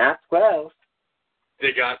 Well, they're not squirrels.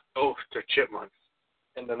 They're chipmunks.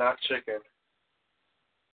 And they're not chicken.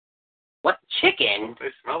 What, chicken? They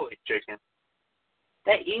smell like chicken.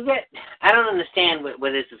 I don't understand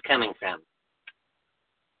where this is coming from.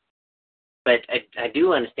 But I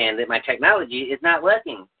do understand that my technology is not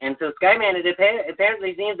working. And so, Skyman, it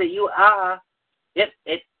apparently seems that you are...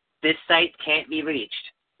 This site can't be reached.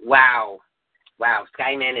 Wow,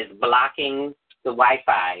 Skyman is blocking the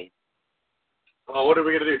Wi-Fi. Oh, what are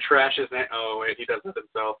we going to do? Trash his net? Oh, wait, he does it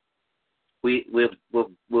himself.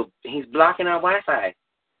 He's blocking our Wi-Fi.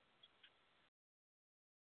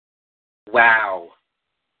 Wow.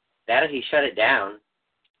 That'll he shut it down.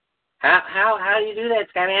 How do you do that,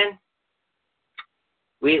 Skyman?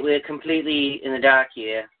 We're completely in the dark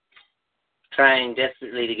here, trying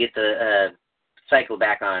desperately to get the cycle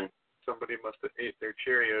back on. Somebody must have ate their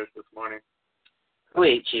Cheerios this morning. Who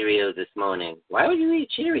ate Cheerios this morning? Why would you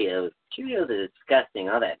eat Cheerios? Cheerios are disgusting.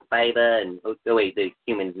 All that fiber and... Oh, wait, the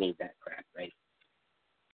humans need that crap, right?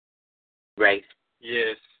 Right?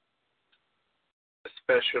 Yes.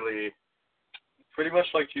 Especially... Pretty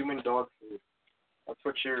much like human dog food. That's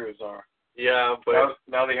what Cheerios are. Yeah, but...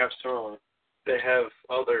 Now they have Sterling. They have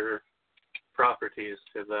other properties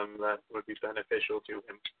to them that would be beneficial to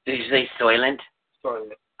him. Did you say soylent?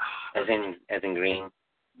 Soylent. As in green?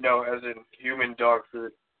 No, as in human dog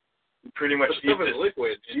food. You pretty much eat this.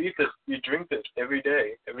 Liquid. You eat this. You drink this every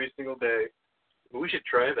day, every single day. We should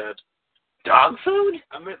try that. Dog food?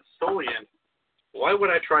 I meant Soylent. Why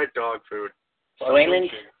would I try dog food?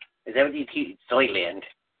 Soylent? Is that what you eat? Soylent.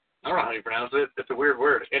 I don't know how you pronounce it. It's a weird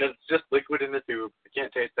word. And it's just liquid in the tube. I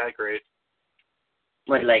can't taste that great.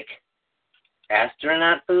 What, like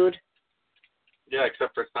astronaut food? Yeah,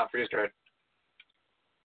 except for it's not freeze-dried.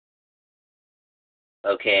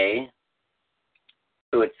 Okay.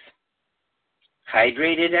 So it's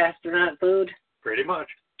hydrated astronaut food? Pretty much.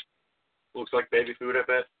 Looks like baby food, I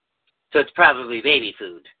bet. So it's probably baby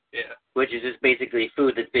food. Yeah. Which is just basically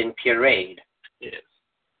food that's been pureed. Yes.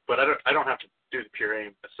 But I don't have to do the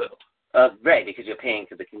pureeing myself. Right, because you're paying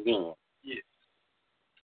for the convenience. Yes.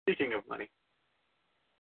 Speaking of money.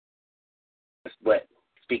 What?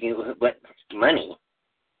 Speaking of what? Money?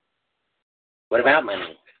 What about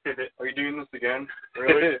money? Are you doing this again?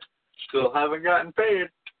 Really? Still haven't gotten paid.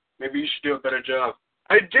 Maybe you should do a better job.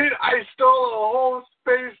 I did. I stole a whole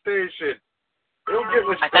space station. Don't get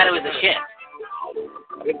much. I thought it was a ship.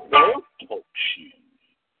 No. Oh, shit.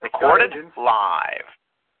 Recorded live.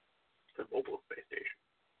 It's a mobile space station.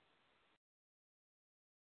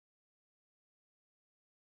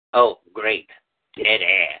 Oh, great. Dead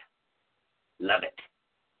air. Love it.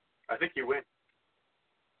 I think you win.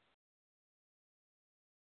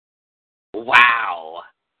 Wow.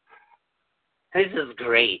 This is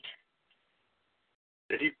great.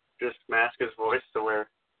 Did he just mask his voice to where?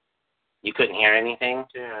 You couldn't hear anything?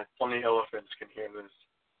 Yeah. Only elephants can hear this.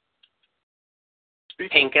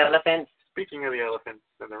 Pink elephant? Speaking of the elephants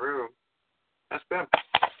in the room, that's them.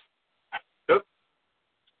 Nope.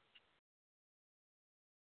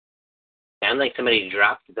 Sounds like somebody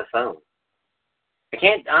dropped the phone. I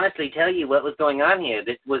can't honestly tell you what was going on here.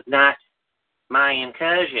 This was not my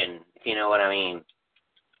incursion, if you know what I mean.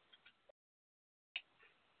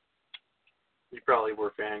 You probably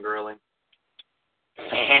were fangirling.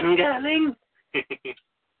 Fangirling?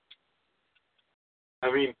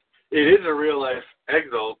 I mean, it is a real life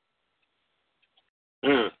exalt.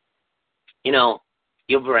 You know,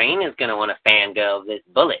 your brain is going to want to fangirl this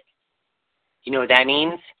bullet. You know what that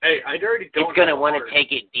means? Hey, I already don't. It's going to want to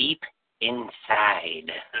take it deep inside.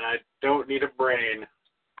 And I don't need a brain.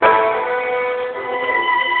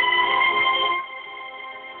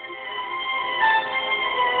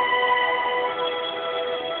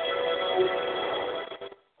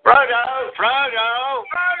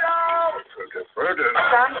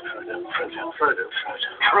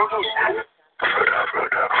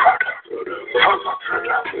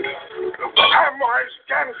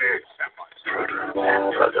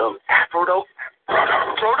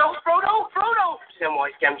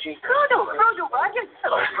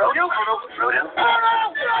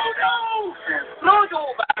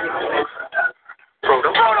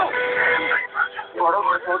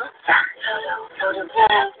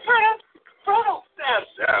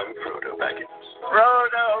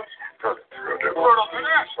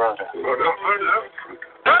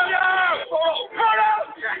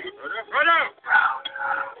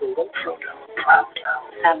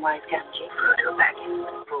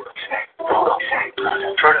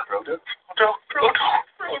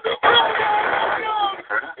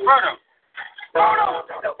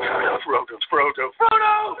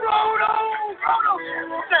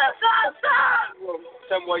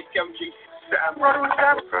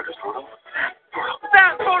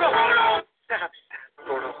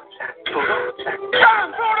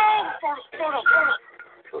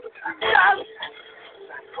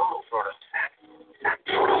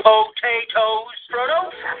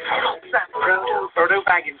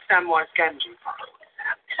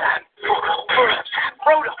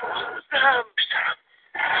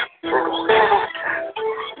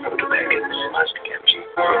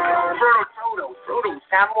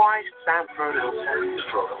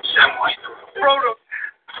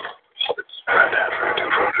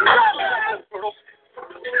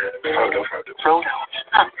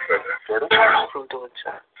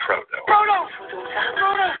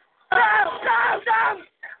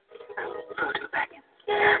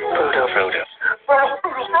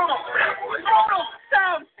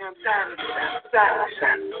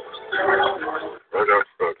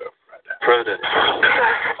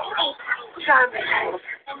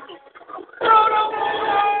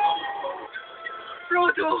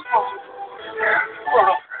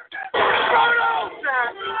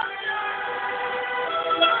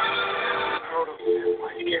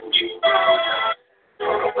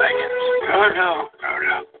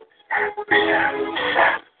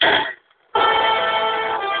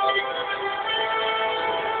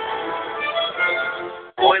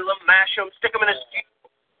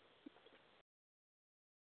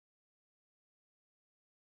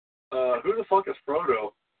 Who the fuck is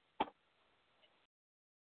Frodo?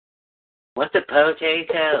 What's a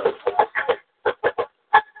potato?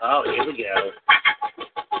 Oh, here we go.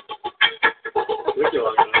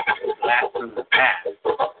 Blast from the past.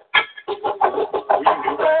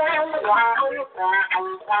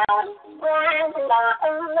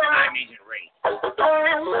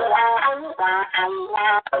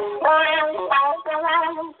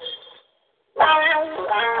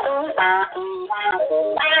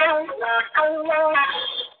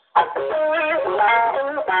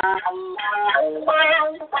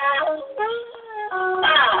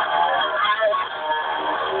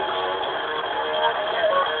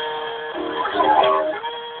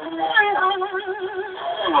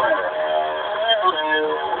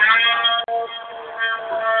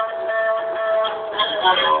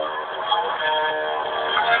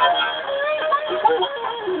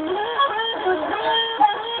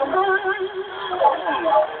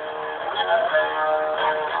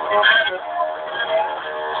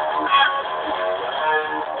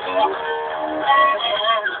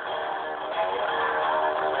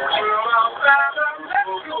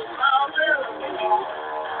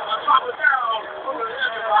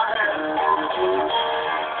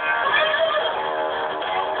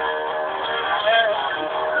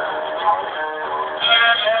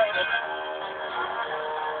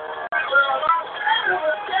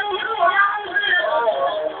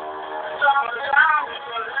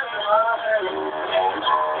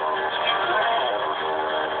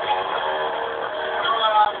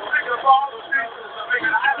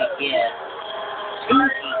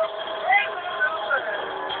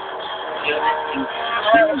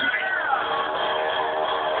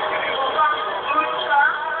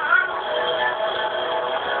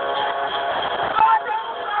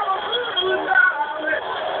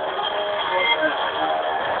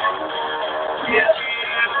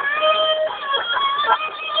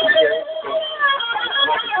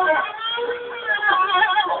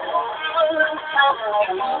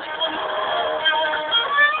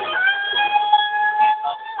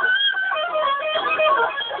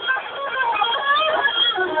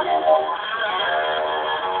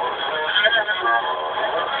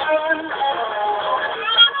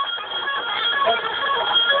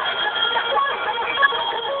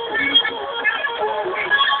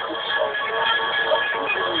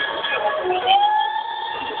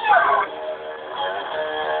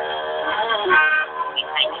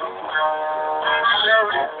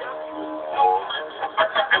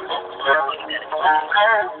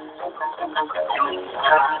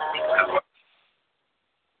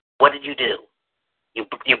 What did you do?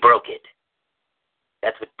 You broke it.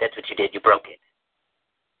 That's what you did. You broke it.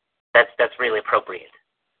 That's really appropriate.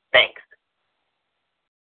 Thanks.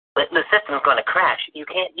 But the system's going to crash. You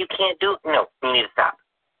can't do. No, you need to stop.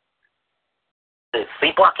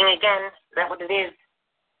 Sleepwalking again? Is that what it is?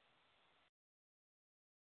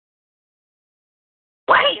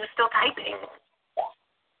 Why are you still typing?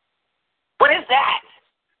 What is that?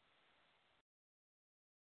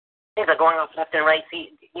 Things are going off left and right.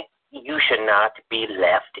 See, you should not be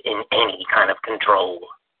left in any kind of control.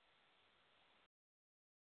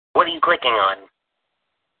 What are you clicking on?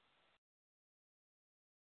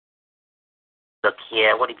 Look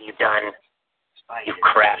here, what have you done? You've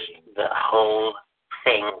crashed the whole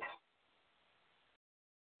thing.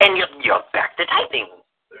 And you're back to typing.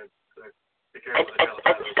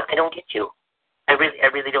 I don't get you. I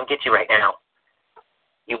really don't get you right now.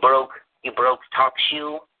 You broke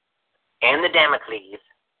TalkShoe and the Damocles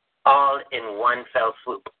all in one fell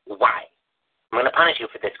swoop. Why? I'm going to punish you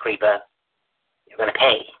for this, creeper. You're going to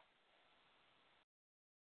pay.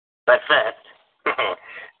 But first,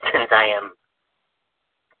 since I am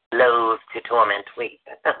loath to torment, wait,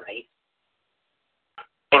 that's not right.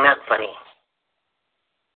 Ain't that funny?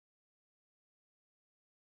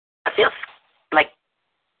 I feel like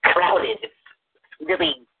crowded. It's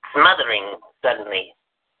really smothering suddenly.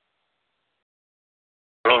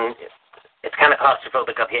 I mean, it's kind of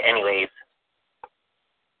claustrophobic up here anyways.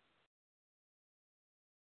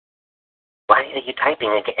 Why are you typing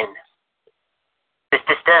again? This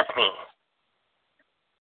disturbs me.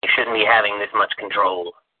 You shouldn't be having this much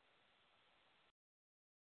control.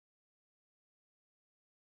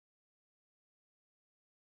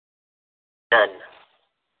 Done.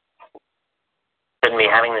 Shouldn't be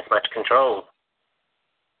having this much control.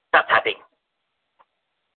 Stop typing.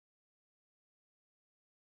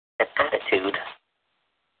 That attitude.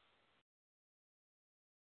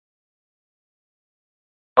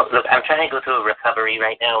 Well, look, I'm trying to go through a recovery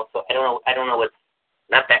right now, so I don't know what's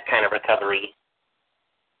not that kind of recovery.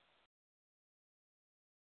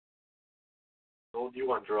 Told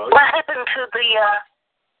you on drugs? What happened to the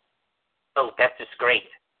Oh, that's just great.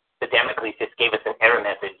 The Damocles just gave us an error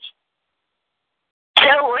message.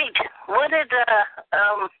 So wait, what did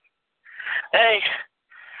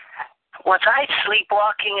was I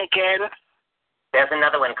sleepwalking again? There's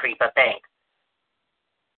another one, creeper, thanks.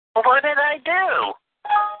 What did I do?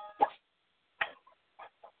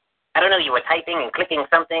 I don't know, you were typing and clicking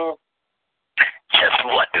something. Just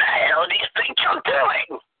what the hell do you think you're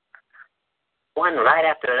doing? One right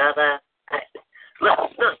after another.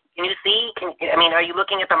 Look. Can you see? Are you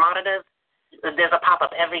looking at the monitors? There's a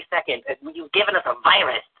pop-up every second. You've given us a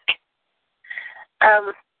virus.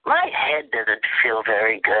 My head doesn't feel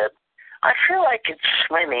very good. I feel like it's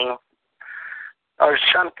swimming or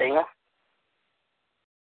something.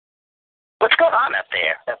 What's going on up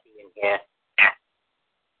there? Stuffy in here.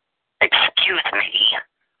 Excuse me.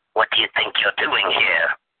 What do you think you're doing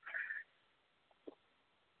here?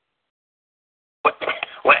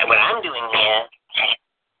 What I'm doing here?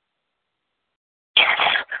 Yes.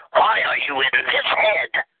 Why are you in this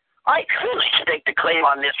head? I clearly staked a claim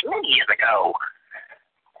on this many years ago.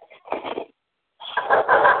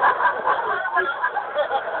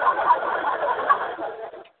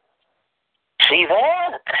 See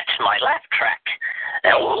there? That's my laugh track.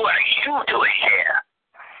 Now, what are you doing here?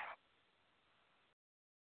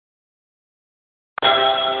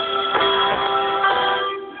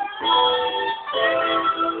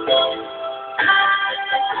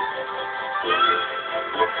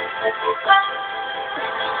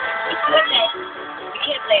 You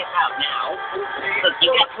can't play us out now. Look, you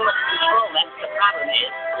got too much control. That's the problem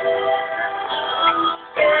is.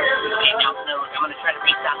 Okay, now, no, I'm going to try to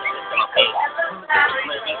restart the system, okay? I'm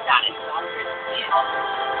going to restart it. Yeah.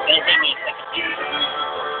 It's going to take me a second.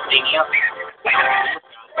 Take me up.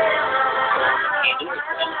 Can't do it.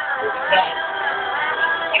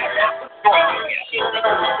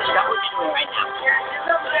 Stop what you're doing right now.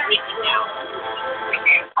 Reaching down.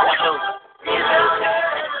 Watch over.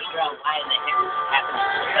 Figure out why in the heck this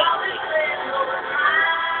is happening.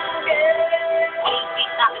 Why do you keep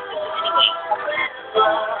stopping this anyway?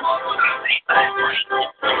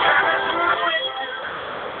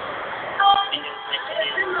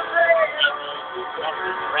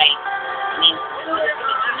 Right.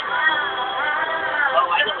 Oh,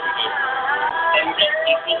 I know what it is.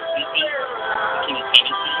 You see? Can you see?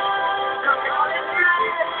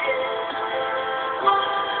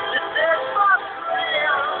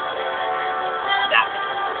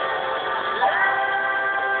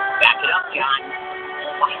 Back it up, John.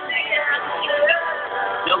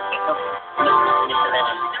 No, Mr.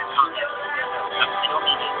 Lennon, calm down. I don't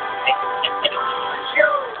need you. I don't need you.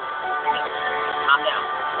 Calm down.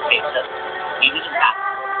 Okay, look. You need to stop.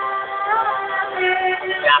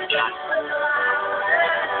 Stop, John.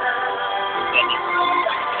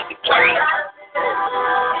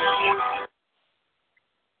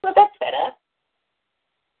 Well, that's better.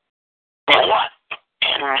 What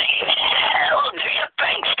in the hell do you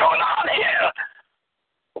think's going on here?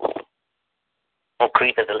 Oh,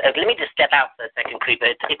 Creeper, let me just step out for a second, Creeper.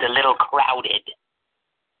 It's a little crowded.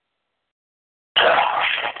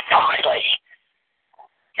 Finally.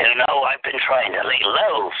 You know, I've been trying to lay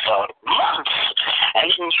low for months, and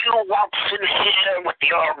you waltz in here with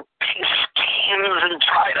your peace schemes and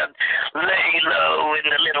try to lay low in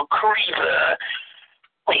the little Creeper.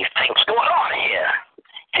 What do you think's going on here?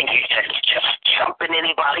 Think you can just jump in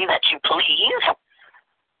anybody that you please?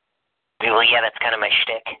 Well, yeah, that's kind of my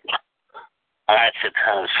shtick. I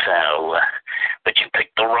suppose so. But you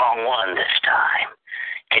picked the wrong one this time.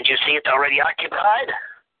 Can't you see it's already occupied?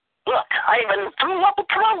 Look, I even threw up a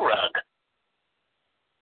pro rug.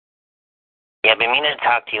 Yeah, I've been meaning to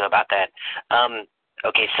talk to you about that.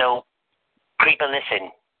 Okay, so, Creeper,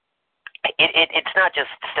 listen. It's not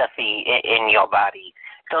just stuffy in your body.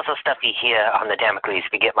 It's also stuffy here on the Damocles,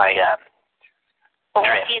 if you get my, What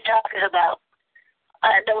are you talking about?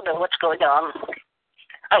 I don't know what's going on.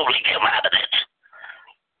 Only come out of this.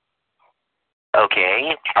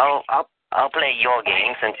 Okay, I'll play your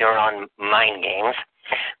game since you're on mind games.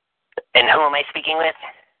 And who am I speaking with?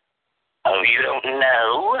 Oh, you don't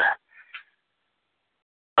know?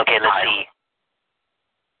 Okay, let's see.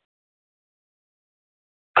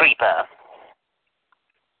 Creeper.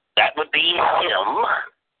 That would be him.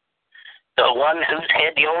 The one whose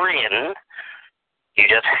head you're in. You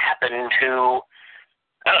just happen to,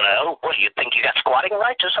 I don't know, what do you think, you got squatting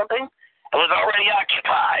rights or something? It was already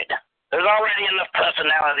occupied. There's already enough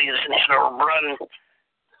personalities in here to run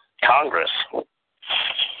Congress.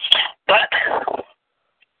 But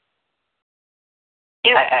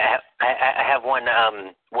I have one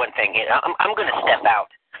thing here. I'm going to step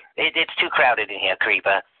out. It's too crowded in here,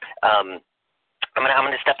 Creeper. I'm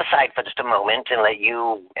going to step aside for just a moment and let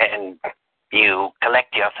you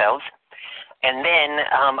collect yourselves. And then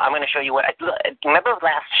I'm going to show you what. Remember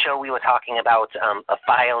last show we were talking about a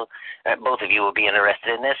file? Both of you will be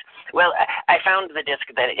interested in this. Well, I found the disk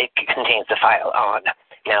that it contains the file on.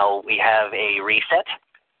 Now we have a reset,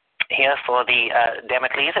 here for the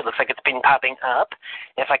Damocles. It looks like it's been popping up.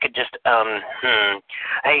 If I could just,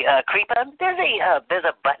 Hey, Creeper, there's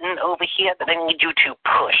a button over here that I need you to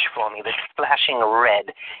push for me. That's flashing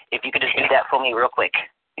red. If you could just do that for me real quick.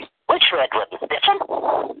 Which red one? This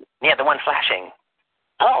one? Yeah, the one flashing.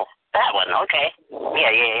 Oh, that one. Okay.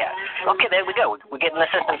 Yeah. Okay, there we go. We're getting the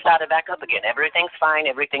system started back up again. Everything's fine.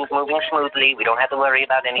 Everything's moving smoothly. We don't have to worry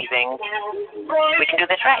about anything. We can do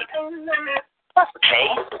this right. Okay.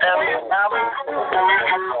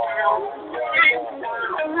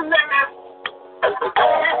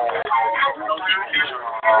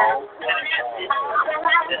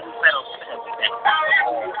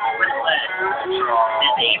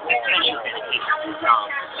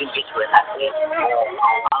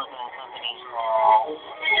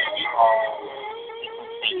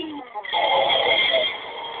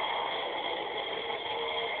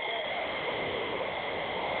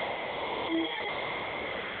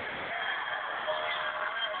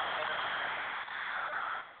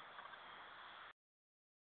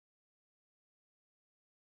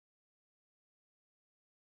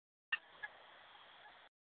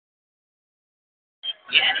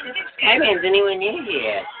 Skyman's anywhere near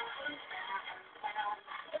here.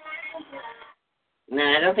 No,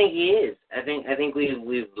 I don't think he is. I think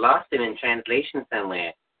we've lost him in translation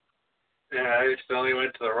somewhere. Yeah, I accidentally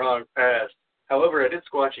went to the wrong pass. However, I did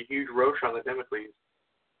squash a huge roach on the Damocles.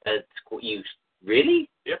 You really?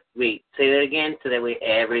 Yep. Wait, say that again so that way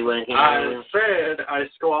everyone can I hear. said I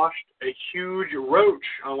squashed a huge roach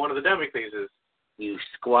on one of the Damocles. You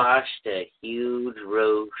squashed a huge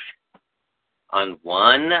roach on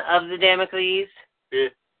one of the Damocles? Yeah,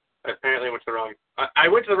 I apparently went to the wrong. I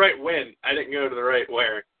went to the right when. I didn't go to the right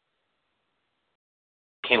where.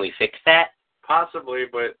 Can we fix that? Possibly,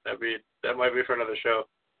 but that might be for another show.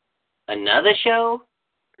 Another show?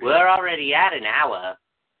 We're already at an hour.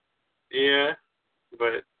 Yeah,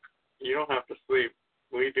 but you don't have to sleep.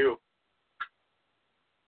 We do.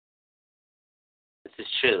 This is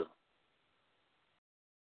true.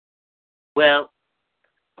 Well,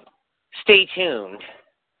 stay tuned.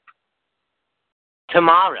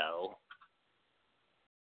 Tomorrow,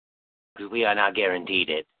 because we are not guaranteed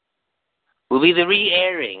it, will be the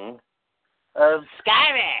re-airing of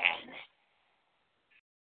Skyman.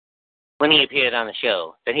 When he appeared on the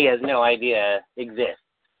show that he has no idea exists.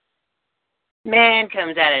 Man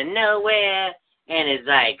comes out of nowhere and is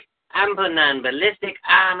like, I'm putting on ballistic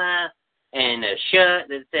armor and a shirt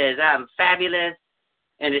that says I'm fabulous,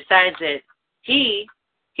 and decides that he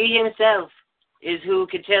himself is who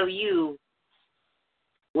could tell you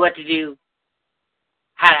what to do,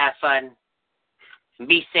 how to have fun,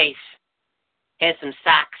 be safe, have some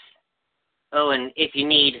socks. Oh, and if you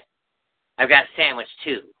need, I've got a sandwich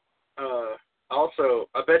too. Also,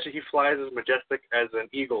 I bet you he flies as majestic as an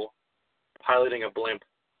eagle piloting a blimp.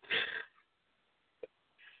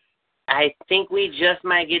 I think we just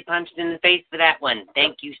might get punched in the face for that one.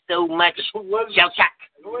 Thank you so much, Shell Shock.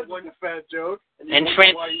 It was like a fat joke. And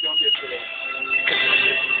Trent. Why you don't get today.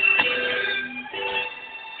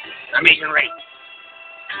 I'm Agent Wraith.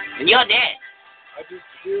 And you're dead. I just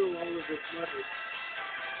steal all of this money.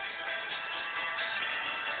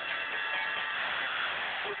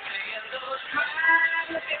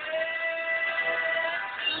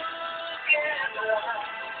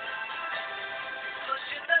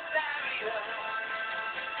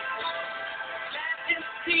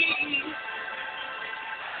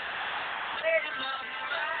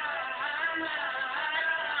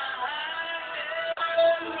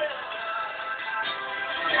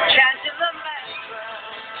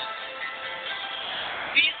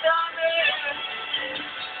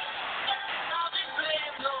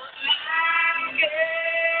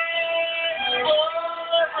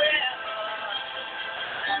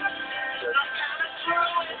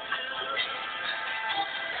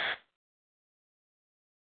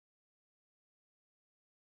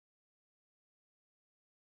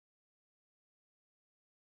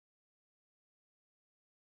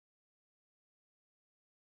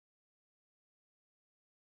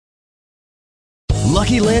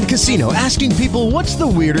 Lucky Land Casino, asking people, what's the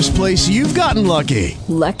weirdest place you've gotten lucky?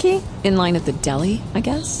 Lucky? In line at the deli, I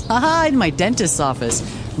guess? Aha, in my dentist's office.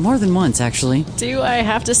 More than once, actually. Do I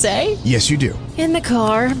have to say? Yes, you do. In the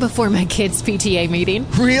car before my kids' PTA meeting.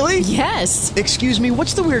 Really? Yes. Excuse me,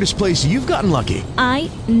 what's the weirdest place you've gotten lucky? I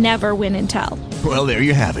never win and tell. Well, there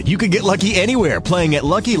you have it. You can get lucky anywhere, playing at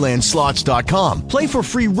LuckyLandSlots.com. Play for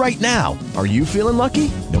free right now. Are you feeling lucky?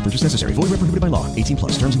 No purchase necessary. Void where prohibited by law. 18+.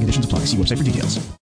 Terms and conditions apply. See website for details.